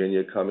got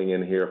Virginia coming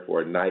in here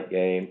for a night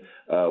game,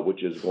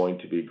 which is going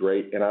to be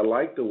great. And I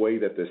like the way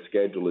that the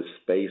schedule is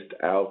spaced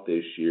out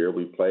this year.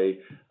 We play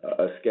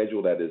a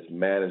schedule that is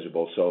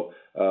manageable. So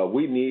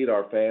we need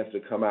our fans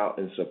to come out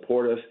and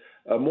support us.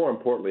 More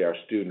importantly, our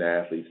student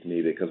athletes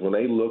need it, because when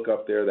they look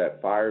up there,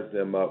 that fires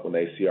them up when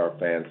they see our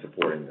fans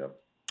supporting them.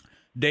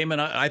 Damon,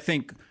 I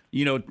think,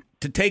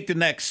 to take the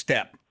next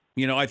step,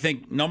 I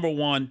think, number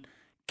one,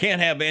 can't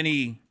have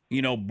any,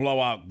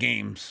 blowout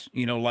games,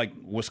 like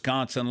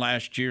Wisconsin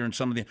last year and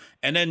some of the,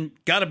 and then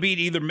got to beat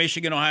either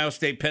Michigan, Ohio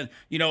State, Penn.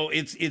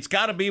 It's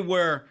got to be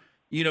where,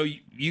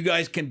 you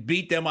guys can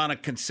beat them on a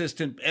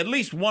consistent, at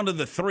least one of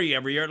the three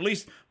every year, at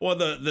least, or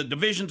the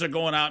divisions are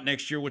going out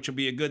next year, which will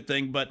be a good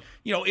thing. But,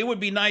 it would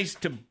be nice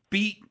to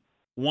beat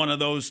one of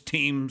those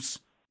teams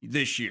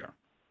this year.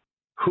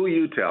 Who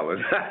you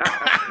telling?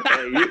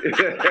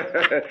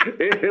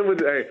 It was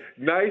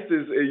nice.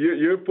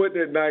 You're putting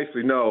it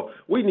nicely. No,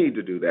 we need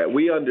to do that.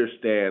 We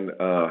understand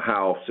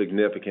how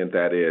significant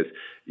that is.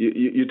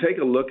 You take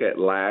a look at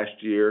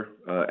last year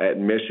at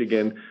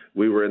Michigan.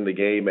 We were in the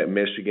game at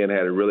Michigan,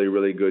 had a really,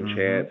 really good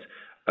chance.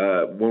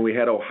 When we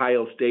had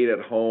Ohio State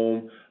at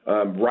home,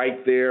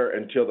 right there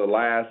until the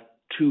last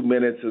 2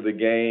 minutes of the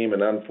game,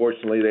 and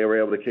unfortunately they were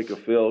able to kick a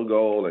field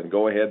goal and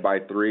go ahead by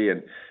 3,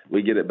 and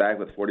we get it back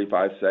with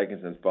 45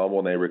 seconds and fumble,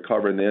 and they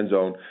recover in the end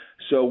zone.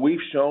 So we've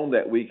shown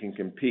that we can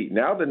compete.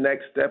 Now the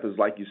next step is,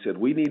 like you said,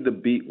 we need to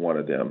beat one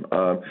of them.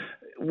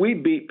 we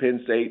beat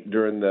Penn State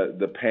during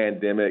the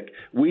pandemic.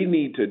 We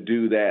need to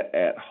do that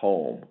at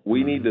home.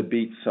 We need to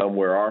beat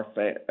somewhere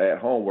at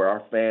home where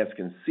our fans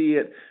can see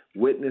it,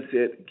 witness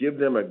it, give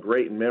them a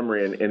great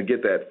memory, and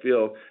get that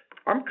feel.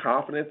 I'm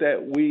confident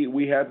that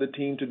we have the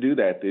team to do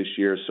that this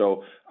year.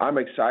 So I'm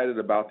excited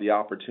about the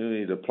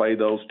opportunity to play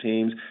those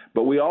teams.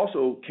 But we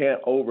also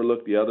can't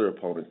overlook the other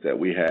opponents that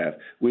we have.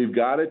 We've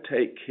got to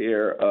take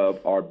care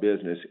of our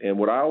business. And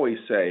what I always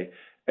say,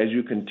 as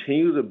you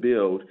continue to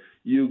build,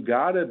 you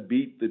got to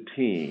beat the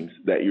teams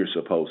that you're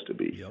supposed to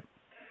beat. Yep.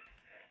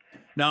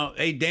 Now,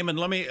 hey, Damon,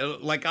 let me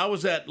I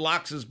was at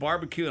Lox's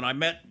barbecue, and I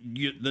met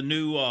the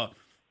new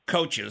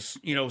coaches,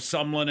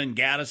 Sumlin and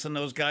Gaddis and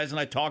those guys, and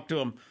I talked to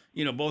them,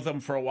 both of them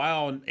for a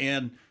while,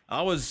 and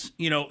I was,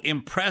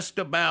 impressed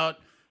about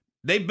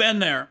they've been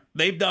there.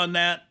 They've done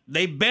that.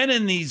 They've been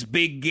in these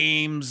big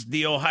games,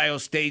 the Ohio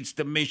States,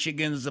 the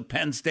Michigans, the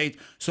Penn States,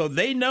 so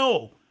they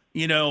know,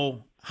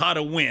 how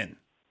to win.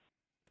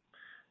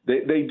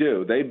 They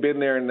do. They've been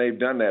there and they've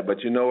done that.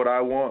 But you know what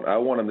I want? I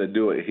want them to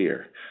do it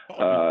here.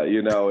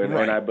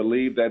 And I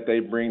believe that they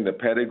bring the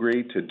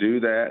pedigree to do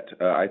that.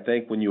 I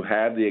think when you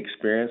have the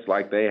experience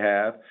like they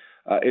have,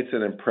 it's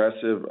an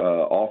impressive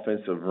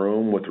offensive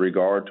room with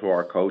regard to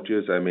our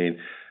coaches. I mean,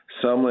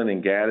 Sumlin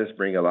and Gaddis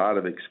bring a lot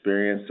of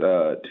experience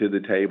to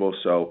the table,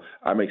 so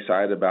I'm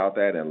excited about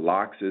that, and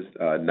Lox's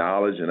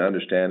knowledge and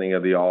understanding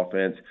of the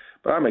offense.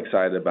 But I'm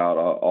excited about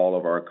all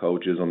of our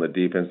coaches on the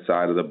defense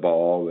side of the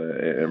ball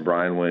and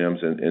Brian Williams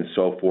and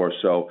so forth.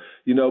 So,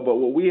 but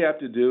what we have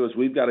to do is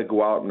we've got to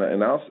go out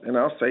and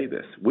I'll say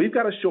this, we've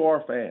got to show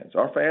our fans.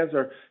 Our fans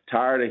are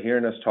tired of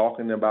hearing us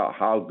talking about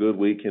how good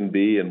we can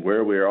be and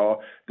where we are.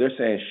 They're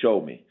saying, show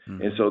me.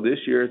 Mm-hmm. And so this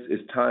year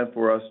it's time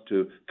for us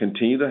to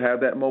continue to have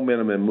that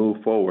momentum and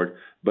move forward,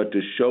 but to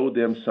show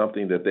them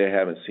something that they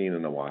haven't seen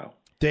in a while.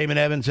 Damon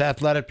Evans,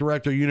 Athletic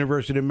Director,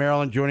 University of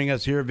Maryland, joining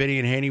us here. Vinny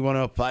and Haney,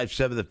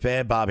 105.7 The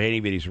Fan. Bob Haney,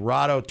 Vinny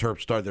Serrato.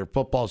 Terps start their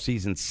football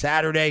season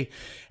Saturday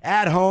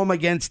at home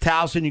against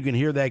Towson. You can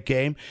hear that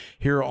game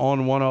here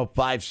on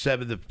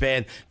 105.7 The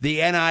Fan. The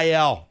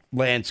NIL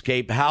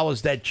landscape, how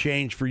has that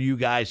changed for you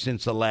guys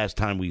since the last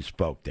time we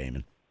spoke,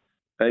 Damon?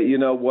 You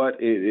know what?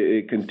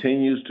 It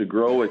continues to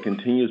grow. It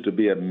continues to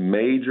be a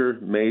major,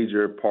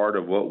 major part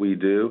of what we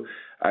do.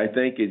 I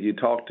think if you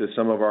talk to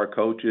some of our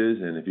coaches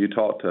and if you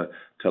talk to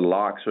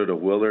Locks or to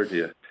Willard,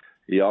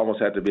 you almost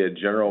have to be a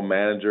general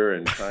manager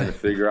and trying to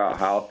figure out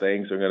how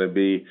things are going to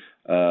be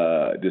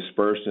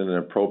dispersed in an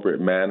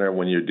appropriate manner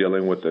when you're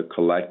dealing with the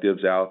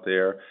collectives out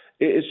there.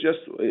 It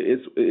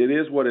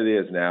is what it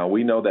is now.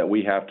 We know that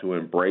we have to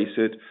embrace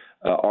it.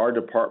 Our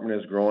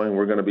department is growing.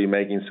 We're going to be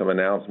making some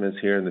announcements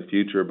here in the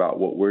future about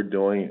what we're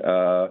doing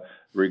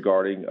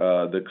regarding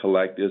the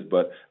collectives.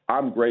 But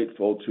I'm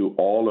grateful to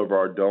all of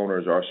our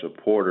donors, our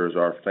supporters,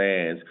 our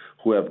fans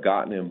who have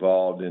gotten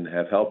involved and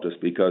have helped us,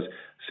 because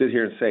sit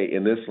here and say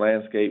in this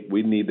landscape,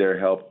 we need their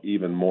help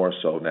even more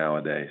so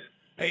nowadays.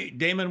 Hey,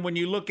 Damon, when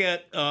you look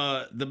at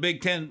the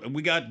Big Ten,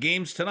 we got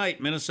games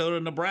tonight,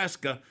 Minnesota,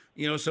 Nebraska,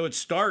 so it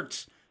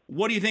starts.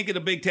 What do you think of the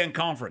Big Ten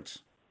Conference?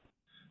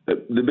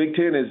 The Big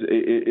Ten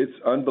it's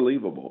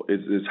unbelievable.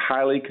 It's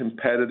highly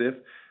competitive.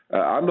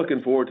 I'm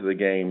looking forward to the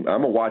game.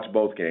 I'm going to watch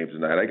both games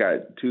tonight. I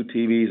got two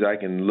TVs. I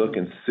can look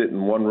and sit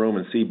in one room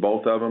and see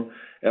both of them.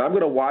 And I'm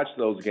going to watch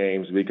those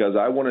games because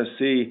I want to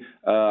see,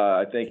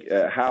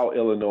 how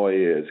Illinois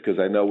is, because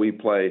I know we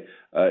play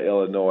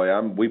Illinois.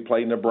 We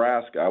play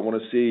Nebraska. I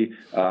want to see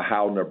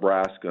how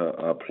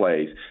Nebraska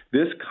plays.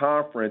 This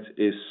conference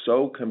is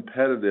so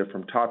competitive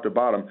from top to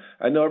bottom.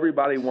 I know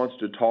everybody wants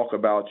to talk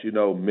about,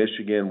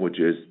 Michigan,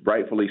 which is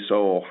rightfully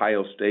so,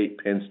 Ohio State,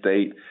 Penn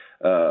State.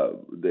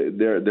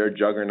 They're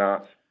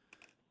juggernauts.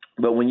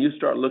 But when you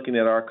start looking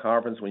at our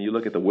conference, when you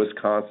look at the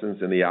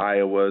Wisconsins and the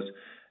Iowas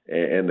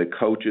and the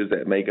coaches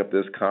that make up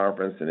this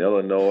conference in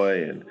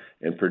Illinois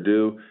and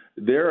Purdue,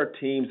 there are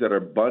teams that are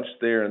bunched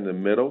there in the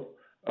middle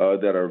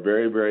that are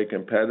very, very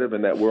competitive,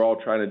 and that we're all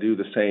trying to do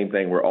the same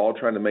thing. We're all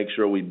trying to make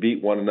sure we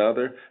beat one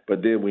another,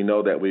 but then we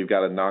know that we've got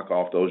to knock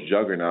off those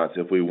juggernauts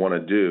if we want to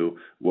do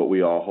what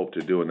we all hope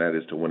to do, and that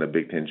is to win a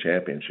Big Ten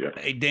championship.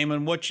 Hey,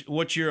 Damon,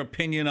 what's your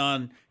opinion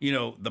on,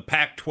 the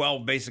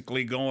Pac-12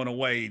 basically going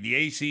away,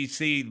 the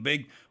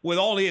ACC, with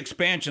all the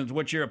expansions,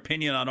 what's your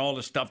opinion on all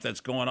the stuff that's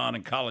going on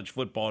in college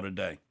football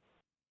today?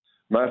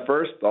 My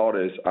first thought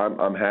is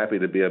I'm happy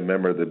to be a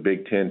member of the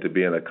Big Ten, to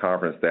be in a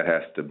conference that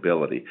has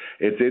stability.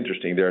 It's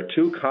interesting. There are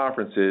two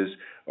conferences,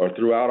 or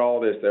throughout all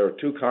this, there are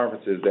two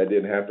conferences that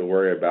didn't have to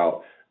worry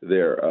about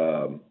their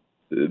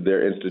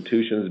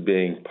institutions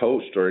being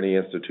poached or any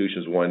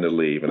institutions wanting to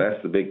leave, and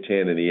that's the Big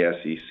Ten and the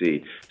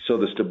SEC. So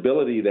the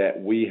stability that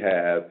we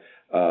have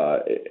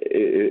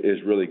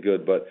is really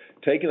good. But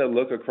taking a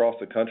look across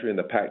the country in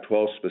the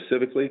Pac-12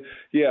 specifically,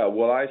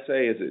 what I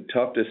say is it's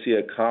tough to see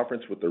a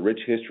conference with the rich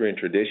history and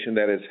tradition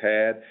that it's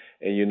had.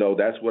 And,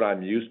 that's what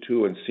I'm used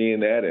to and seeing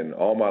that. And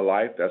all my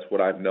life, that's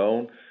what I've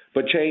known.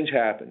 But change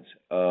happens.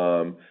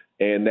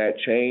 And that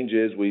change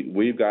is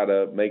we've got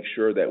to make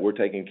sure that we're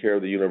taking care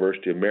of the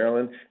University of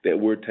Maryland, that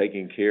we're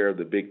taking care of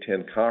the Big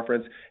Ten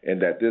Conference,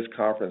 and that this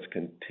conference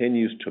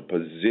continues to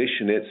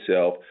position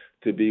itself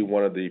to be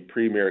one of the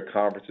premier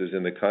conferences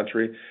in the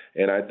country.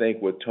 And I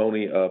think with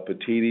Tony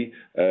Petitti,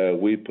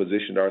 we've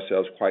positioned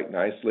ourselves quite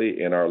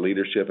nicely in our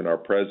leadership and our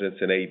presidents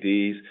and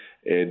ADs,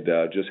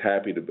 and just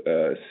happy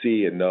to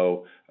see and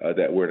know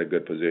that we're in a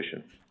good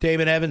position.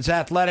 Damon Evans,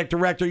 Athletic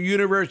Director,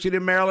 University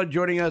of Maryland,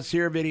 joining us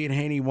here. Vinny and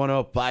Haney,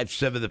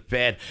 105.7 The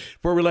Fan.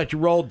 Before we let you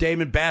roll,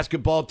 Damon,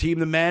 basketball team,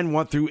 the men,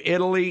 went through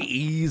Italy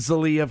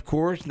easily, of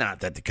course.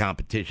 Not that the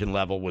competition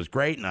level was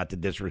great, not to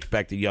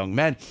disrespect the young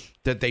men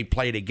that they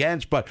played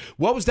against, but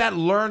what was that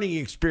learning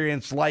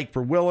experience like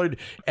for Willard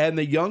and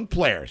the young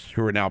players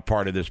who are now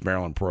part of this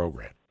Maryland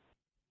program?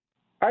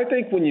 I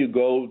think when you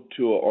go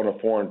on a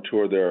foreign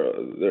tour, there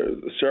are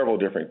several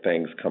different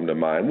things come to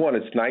mind. One,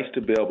 it's nice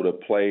to be able to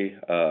play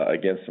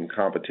against some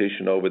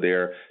competition over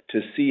there, to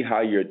see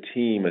how your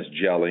team is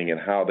gelling and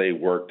how they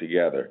work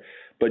together.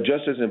 But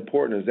just as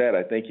important as that,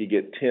 I think you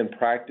get 10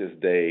 practice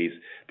days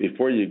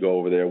before you go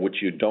over there, which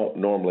you don't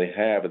normally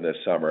have in the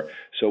summer.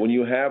 So when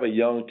you have a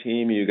young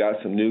team, you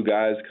got some new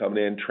guys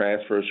coming in,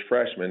 transfers,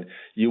 freshmen,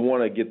 you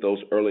want to get those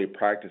early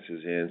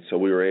practices in. So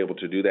we were able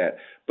to do that.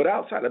 But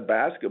outside of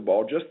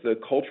basketball, just the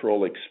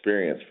cultural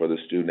experience for the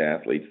student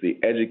athletes, the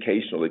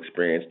educational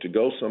experience, to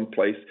go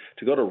someplace,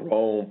 to go to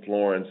Rome,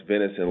 Florence,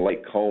 Venice, and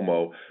Lake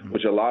Como,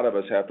 which a lot of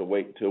us have to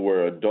wait till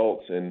we're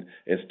adults and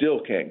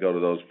still can't go to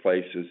those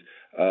places,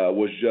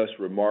 was just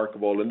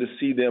remarkable. And to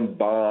see them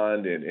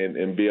bond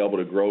and be able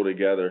to grow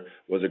together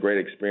was a great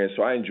experience.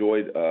 So I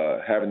enjoyed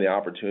having the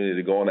opportunity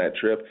to go on that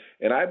trip.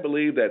 And I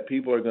believe that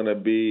people are going to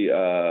be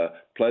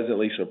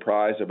pleasantly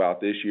surprised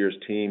about this year's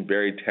team.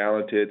 Very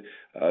talented.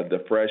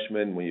 The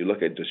freshmen, when you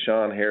look at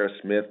Deshaun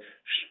Harris-Smith,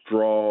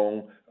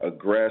 strong,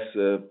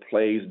 aggressive,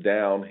 plays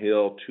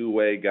downhill,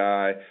 two-way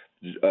guy.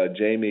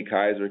 Jamie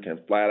Kaiser can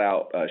flat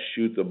out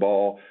shoot the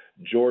ball.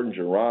 Jordan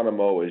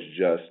Geronimo is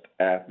just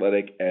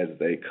athletic as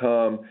they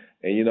come.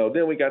 And,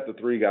 then we got the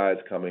three guys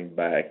coming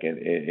back, and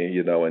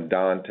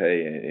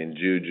Dante and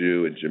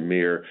Juju and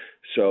Jameer.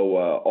 So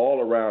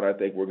all around, I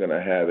think we're going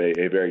to have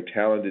a very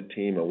talented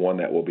team and one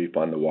that will be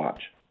fun to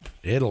watch.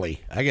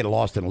 Italy. I get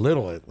lost in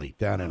Little Italy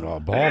down in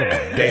Baltimore.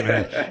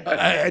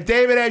 David,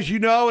 David, as you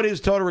know, it is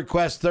Total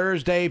Request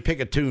Thursday. Pick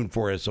a tune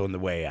for us on the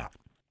way out.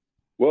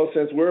 Well,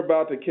 since we're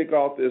about to kick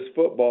off this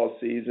football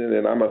season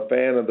and I'm a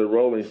fan of the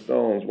Rolling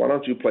Stones, why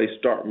don't you play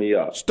Start Me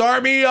Up?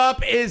 Start Me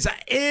Up is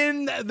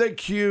in the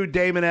queue.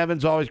 Damon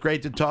Evans, always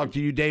great to talk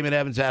to you. Damon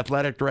Evans,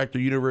 Athletic Director,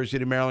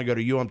 University of Maryland. Go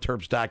to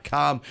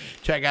umterps.com.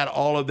 Check out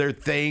all of their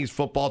things.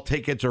 Football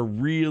tickets are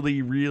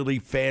really, really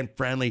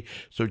fan-friendly,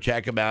 so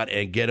check them out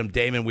and get them.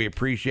 Damon, we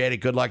appreciate it.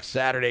 Good luck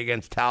Saturday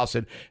against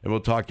Towson, and we'll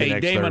talk to you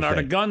next Damon, Thursday. Are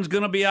the guns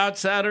going to be out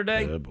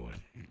Saturday? Good boy.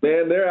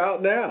 Man, they're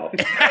out now.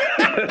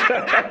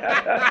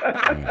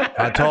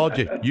 I told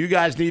you. You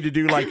guys need to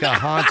do like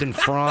Hans and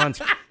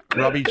Franz.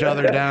 Rub each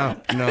other down.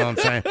 You know what I'm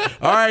saying?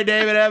 All right,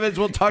 David Evans.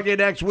 We'll talk to you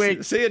next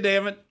week. See you,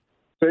 David.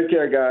 Take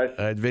care,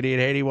 guys. Vinny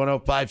and Haney,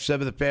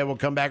 105.7 The Fan. We'll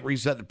come back,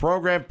 reset the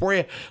program for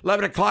you.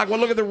 11 o'clock, we'll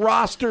look at the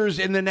rosters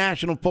in the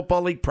National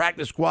Football League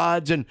practice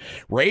squads. And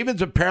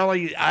Ravens,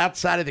 apparently,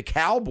 outside of the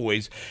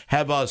Cowboys,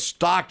 have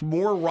stocked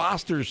more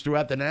rosters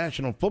throughout the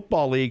National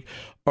Football League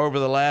over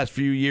the last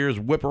few years.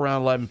 Whip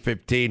around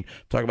 11:15.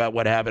 Talk about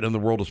what happened in the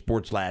world of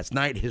sports last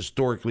night.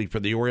 Historically for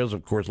the Orioles,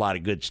 of course, a lot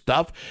of good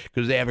stuff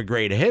because they have a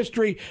great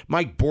history.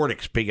 Mike Bordick,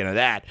 speaking of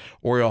that,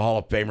 Oriole Hall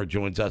of Famer,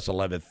 joins us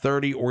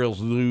 11:30. Orioles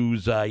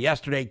lose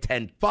yesterday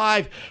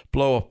 10-5,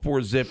 blow a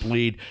 4-zip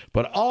lead,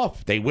 but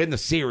they win the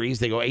series.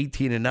 They go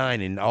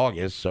 18-9 in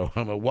August. So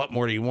what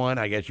more do you want?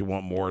 I guess you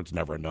want more. It's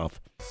never enough.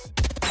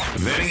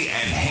 Vinny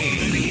and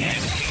Haney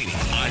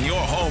on your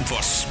home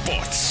for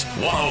sports.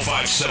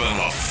 105.7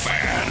 The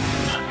Fan.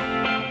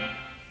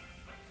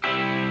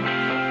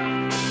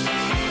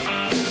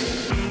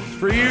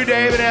 For you,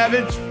 David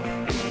Evans,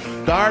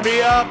 Start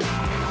Me Up,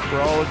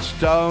 Rolling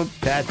Stone,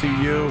 Tattoo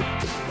You,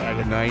 back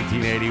in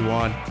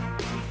 1981.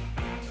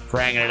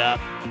 Cranking it up.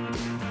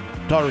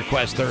 Total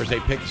Request Thursday.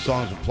 Pick the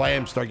songs and play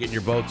them. Start getting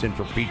your votes in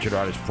for Featured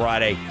Artist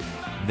Friday.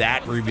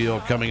 That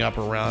reveal coming up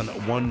around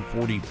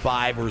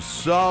 1:45 or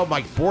so.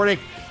 Mike Bordick,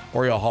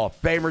 Oriole Hall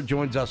of Famer,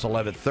 joins us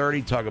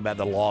 11:30. Talk about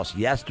the loss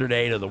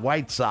yesterday to the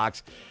White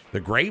Sox. The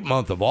great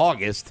month of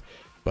August,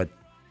 but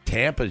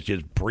Tampa's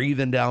just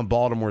breathing down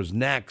Baltimore's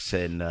necks,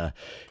 and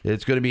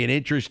it's going to be an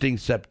interesting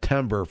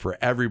September for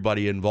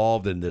everybody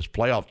involved in this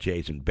playoff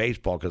chase in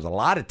baseball because a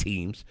lot of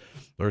teams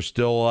are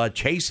still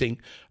chasing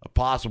a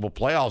possible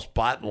playoff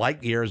spot like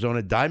the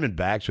Arizona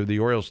Diamondbacks, who the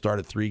Orioles start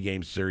a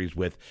 3-game series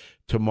with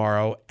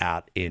tomorrow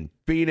out in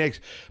Phoenix.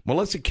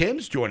 Melissa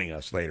Kim's joining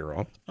us later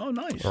on. Oh,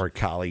 nice. Our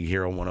colleague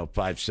here on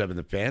 105.7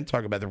 The Fan.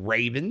 Talk about the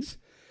Ravens.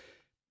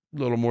 A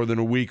little more than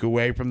a week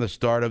away from the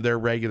start of their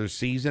regular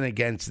season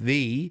against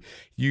the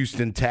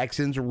Houston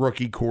Texans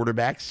rookie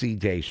quarterback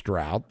C.J.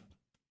 Stroud.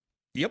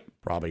 Yep.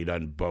 Probably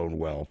doesn't bode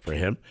well for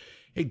him.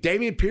 Hey,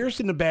 Damian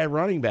Pearson, a bad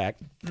running back.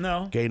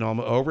 No. Gained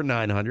almost over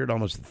 900,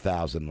 almost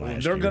 1,000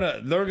 last year.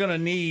 They're gonna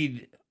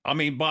need. I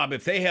mean, Bob,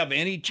 if they have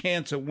any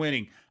chance of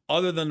winning,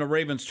 other than the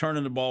Ravens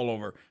turning the ball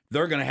over,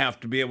 they're gonna have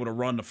to be able to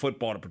run the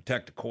football to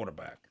protect the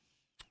quarterback.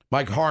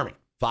 Mike Harmon,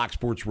 Fox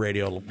Sports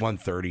Radio,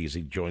 1:30 as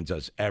he joins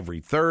us every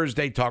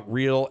Thursday. Talk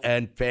real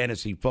and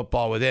fantasy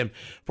football with him.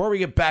 Before we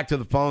get back to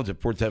the phones at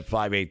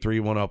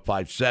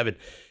 410-583-1057,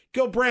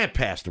 Gil Brandt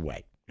passed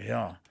away.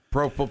 Yeah.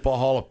 Pro Football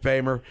Hall of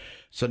Famer,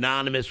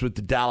 synonymous with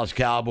the Dallas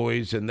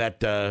Cowboys and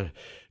that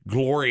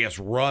glorious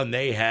run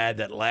they had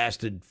that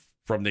lasted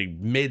from the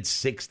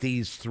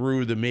mid-'60s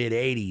through the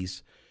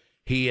mid-'80s.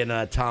 He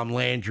and Tom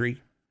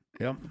Landry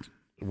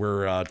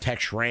were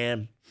Tex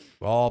Schramm,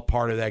 all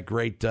part of that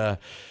great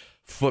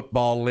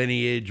football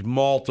lineage,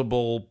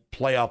 multiple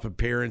playoff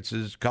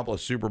appearances, a couple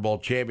of Super Bowl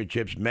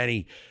championships,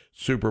 many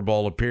Super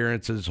Bowl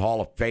appearances,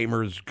 Hall of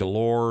Famers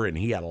galore, and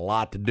he had a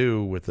lot to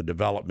do with the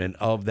development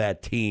of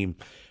that team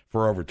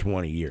for over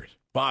 20 years.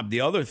 Bob,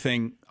 the other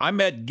thing, I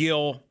met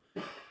Gil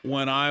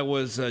when I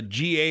was a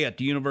GA at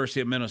the University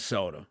of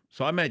Minnesota.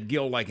 So I met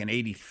Gil like in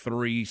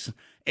 83.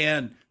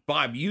 And,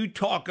 Bob, you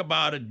talk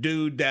about a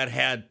dude that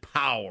had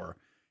power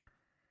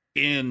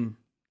in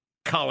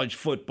college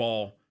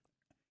football.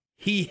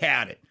 He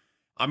had it.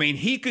 I mean,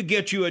 he could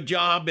get you a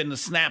job in the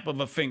snap of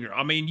a finger.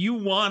 I mean, you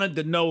wanted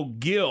to know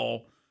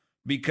Gil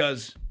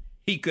because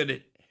he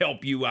could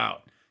help you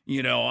out.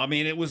 You know, I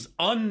mean, it was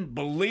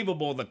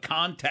unbelievable the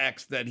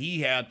contacts that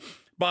he had.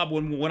 Bob,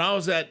 when I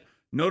was at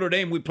Notre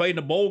Dame, we played in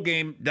a bowl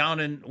game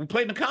we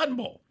played in the Cotton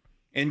Bowl.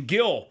 And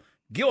Gil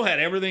had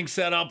everything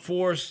set up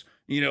for us,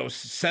 you know,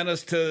 sent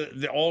us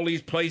to all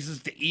these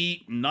places to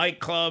eat,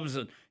 nightclubs.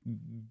 And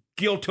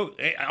Gil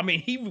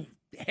he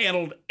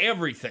handled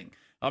everything.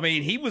 I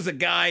mean, he was a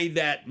guy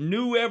that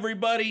knew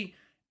everybody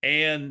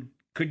and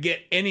could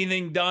get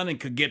anything done and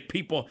could get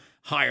people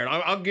hired.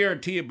 I'll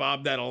guarantee you,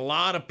 Bob, that a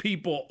lot of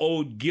people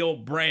owed Gil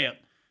Brandt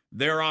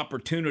their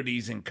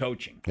opportunities in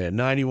coaching. At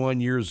 91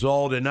 years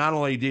old, and not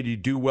only did he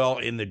do well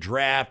in the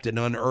draft and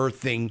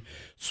unearthing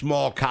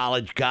small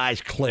college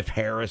guys, Cliff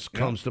Harris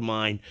comes to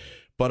mind,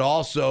 but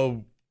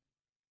also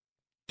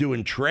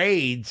doing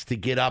trades to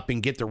get up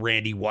and get the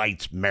Randy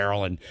Whites,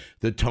 Maryland,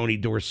 the Tony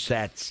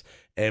Dorsetts,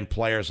 and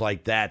players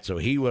like that. So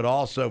he would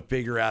also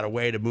figure out a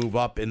way to move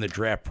up in the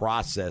draft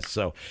process.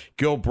 So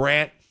Gil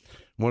Brandt,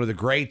 one of the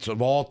greats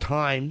of all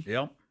time.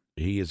 Yep.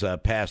 He has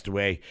passed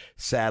away,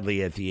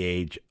 sadly, at the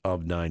age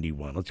of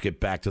 91. Let's get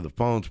back to the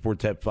phone.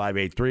 Sports at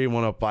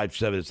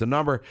 583-1057 is the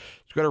number.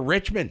 Let's go to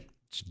Richmond.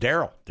 It's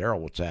Daryl. Daryl,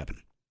 what's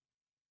happening?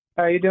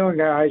 How you doing,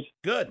 guys?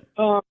 Good.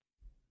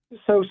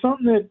 So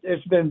something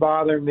that's been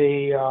bothering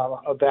me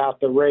about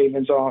the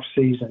Ravens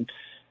offseason,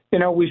 you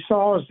know, we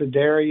saw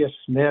Zadarius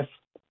Smith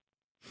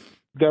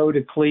go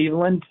to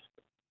Cleveland,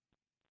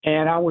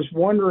 and I was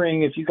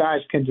wondering if you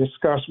guys can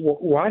discuss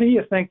why do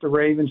you think the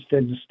Ravens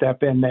didn't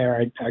step in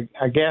there?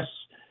 I guess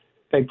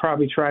they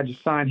probably tried to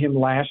sign him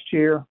last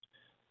year,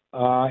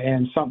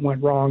 and something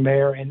went wrong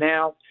there. And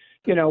now,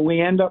 you know,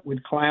 we end up with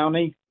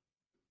Clowney,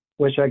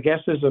 which I guess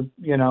is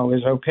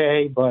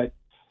okay, but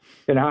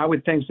you know, I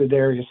would think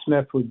Zadarius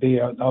Smith would be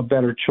a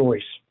better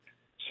choice.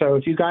 So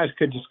if you guys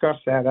could discuss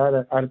that,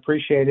 I'd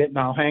appreciate it, and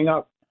I'll hang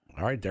up.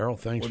 All right, Daryl,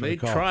 thanks for the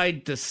call. They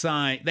tried to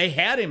sign. They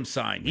had him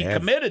signed. He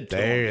committed to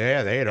him.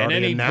 Yeah, they had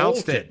already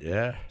announced it.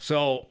 Yeah.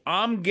 So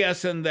I'm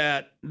guessing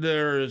that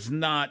there's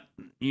not,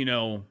 you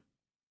know,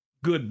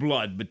 good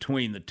blood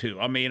between the two.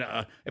 I mean,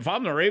 if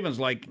I'm the Ravens,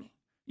 like,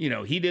 you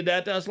know, he did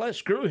that to us, let's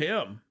screw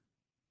him.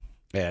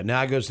 Yeah,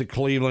 now it goes to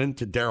Cleveland,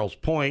 to Daryl's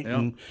point,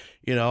 and,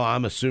 you know,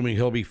 I'm assuming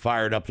he'll be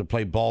fired up to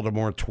play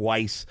Baltimore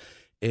twice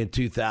in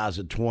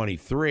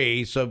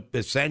 2023. So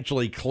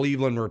essentially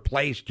Cleveland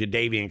replaced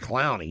Jadeveon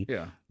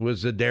Clowney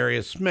with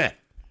Zadarius Smith.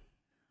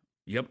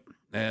 Yep.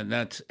 And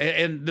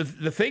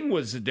the thing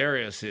with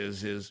Zadarius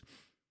is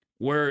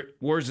where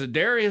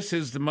Zadarius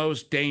is the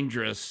most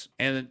dangerous,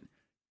 and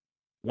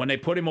when they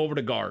put him over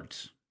to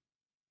guards.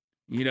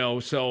 You know,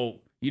 so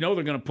you know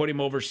they're going to put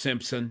him over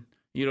Simpson,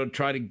 you know,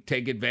 try to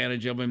take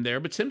advantage of him there.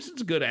 But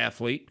Simpson's a good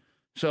athlete.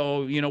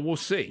 So, you know, we'll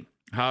see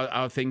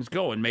how things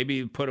go. And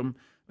maybe put him,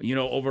 you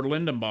know, over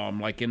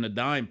Lindenbaum, like in the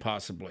dime,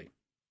 possibly.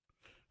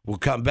 We'll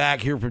come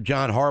back here from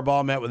John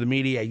Harbaugh. Met with the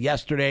media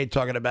yesterday,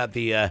 talking about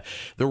the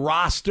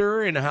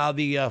roster and how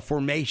the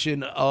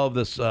formation of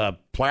this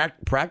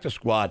practice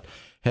squad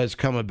has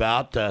come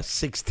about.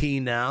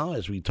 16 now,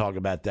 as we talk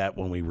about that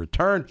when we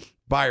return.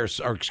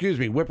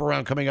 Whip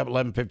around coming up at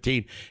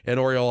 11:15. And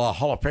Oriole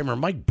Hall of Famer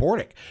Mike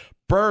Bordick.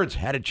 Birds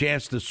had a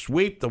chance to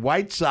sweep the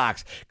White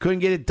Sox. Couldn't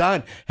get it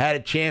done. Had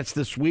a chance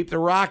to sweep the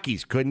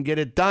Rockies. Couldn't get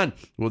it done.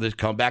 Will this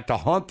come back to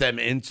haunt them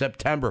in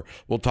September?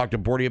 We'll talk to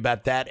Bordy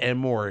about that and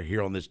more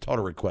here on this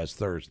Total Request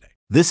Thursday.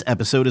 This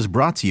episode is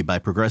brought to you by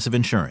Progressive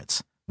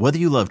Insurance. Whether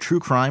you love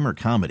true crime or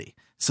comedy,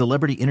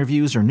 celebrity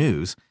interviews or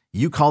news,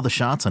 you call the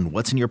shots on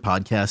what's in your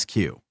podcast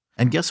queue.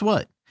 And guess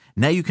what?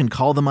 Now you can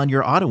call them on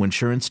your auto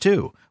insurance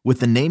too with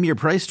the Name Your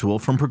Price tool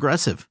from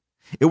Progressive.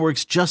 It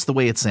works just the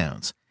way it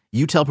sounds.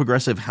 You tell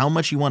Progressive how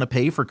much you want to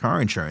pay for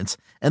car insurance,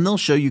 and they'll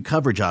show you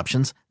coverage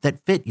options that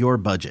fit your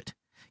budget.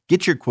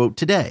 Get your quote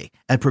today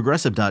at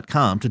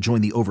Progressive.com to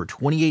join the over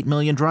 28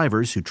 million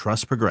drivers who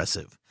trust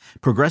Progressive.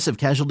 Progressive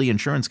Casualty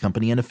Insurance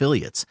Company and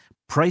Affiliates.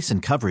 Price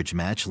and coverage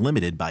match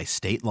limited by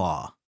state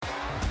law.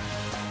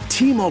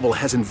 T-Mobile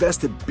has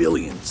invested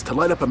billions to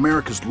light up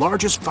America's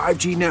largest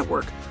 5G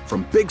network,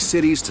 from big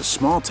cities to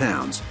small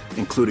towns,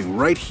 including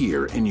right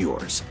here in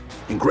yours.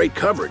 And great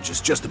coverage is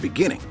just the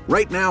beginning.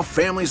 Right now,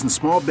 families and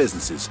small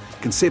businesses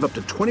can save up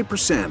to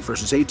 20%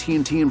 versus AT&T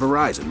and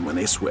Verizon when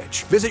they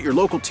switch. Visit your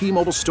local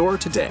T-Mobile store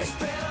today.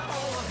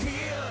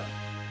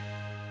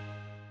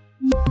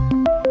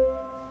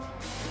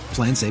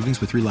 Plan savings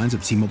with 3 lines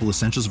of T-Mobile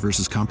Essentials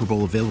versus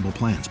comparable available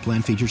plans.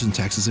 Plan features and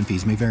taxes and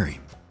fees may vary.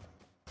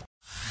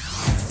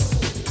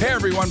 Hey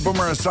everyone,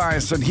 Boomer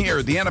Esiason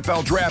here. The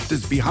NFL Draft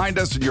is behind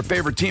us and your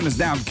favorite team is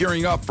now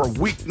gearing up for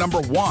week number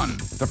 1.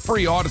 The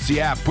free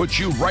Odyssey app puts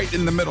you right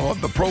in the middle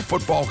of the pro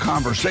football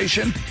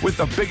conversation with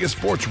the biggest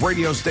sports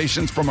radio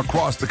stations from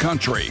across the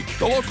country.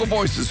 The local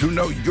voices who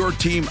know your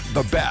team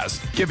the best,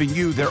 giving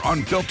you their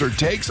unfiltered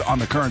takes on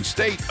the current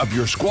state of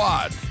your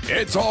squad.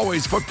 It's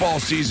always football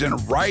season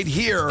right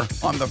here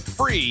on the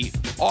free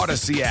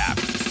Odyssey app.